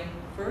Hawaii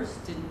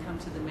first, didn't come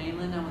to the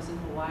mainland. I was in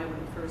Hawaii when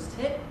it first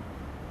hit.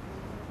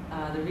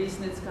 The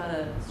reason it's got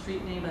a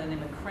street name by the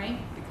name of Crank,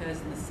 because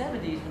in the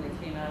 70s when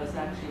it came out, it was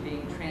actually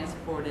being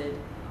transported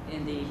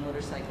in the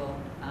motorcycle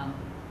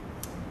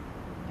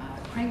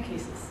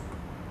crankcases.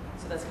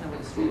 So that's kind of where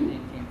the street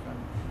name came from.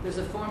 There's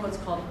a form that's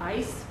called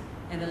ice,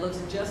 and it looks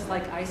just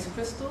like ice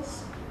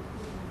crystals,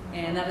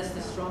 and that is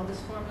the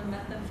strongest form of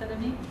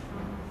methamphetamine.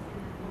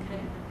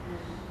 Okay.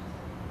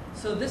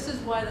 So this is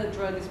why the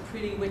drug is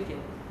pretty wicked.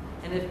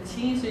 And if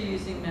teens are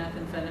using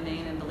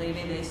methamphetamine, and believe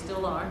me, they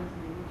still are,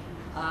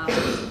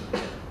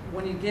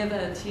 when you give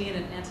a teen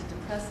an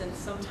antidepressant,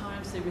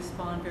 sometimes they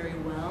respond very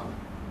well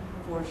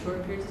for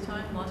short periods of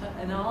time, long time,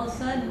 and all of a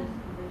sudden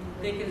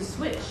they can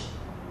switch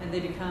and they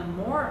become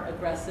more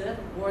aggressive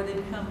or they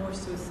become more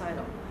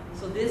suicidal.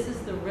 So this is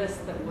the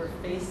risk that we're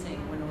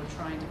facing when we're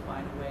trying to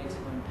find a way to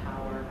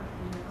empower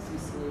some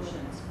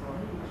solutions for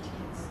our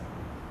teens.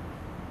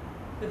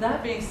 With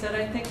that being said,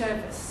 I think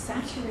I've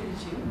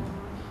saturated you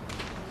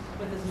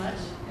with as much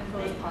info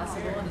as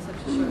possible in such a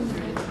short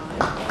period of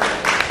time.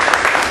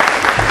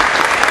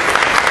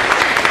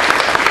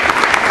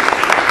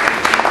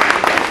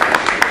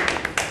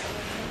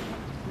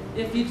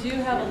 If you do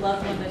have a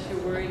loved one that you're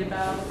worried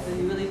about, that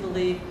you really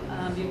believe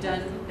you've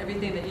done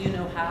everything that you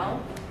know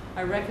how,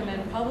 I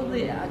recommend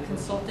probably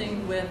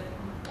consulting with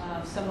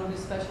someone who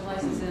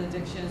specializes in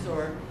addictions,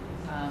 or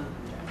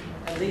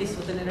at least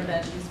with an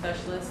intervention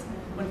specialist.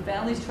 When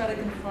families try to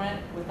confront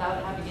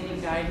without having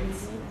any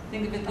guidance,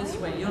 think of it this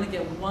way: you only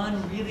get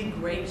one really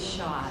great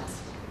shot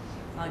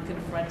on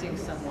confronting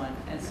someone,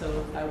 and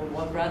so I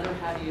would rather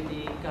have you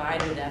be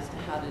guided as to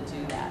how to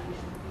do that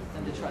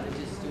than to try to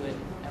just do it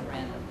at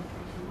random.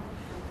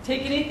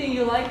 Take anything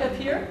you like up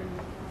here.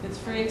 It's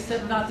free,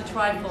 except not the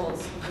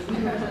trifolds.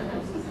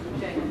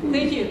 Okay.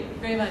 Thank you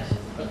very much.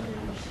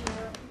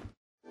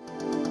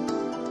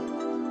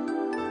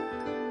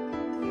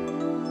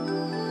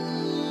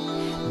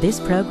 This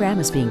program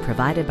is being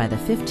provided by the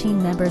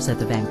 15 members of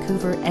the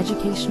Vancouver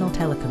Educational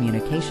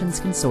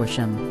Telecommunications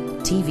Consortium,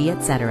 TV,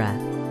 etc.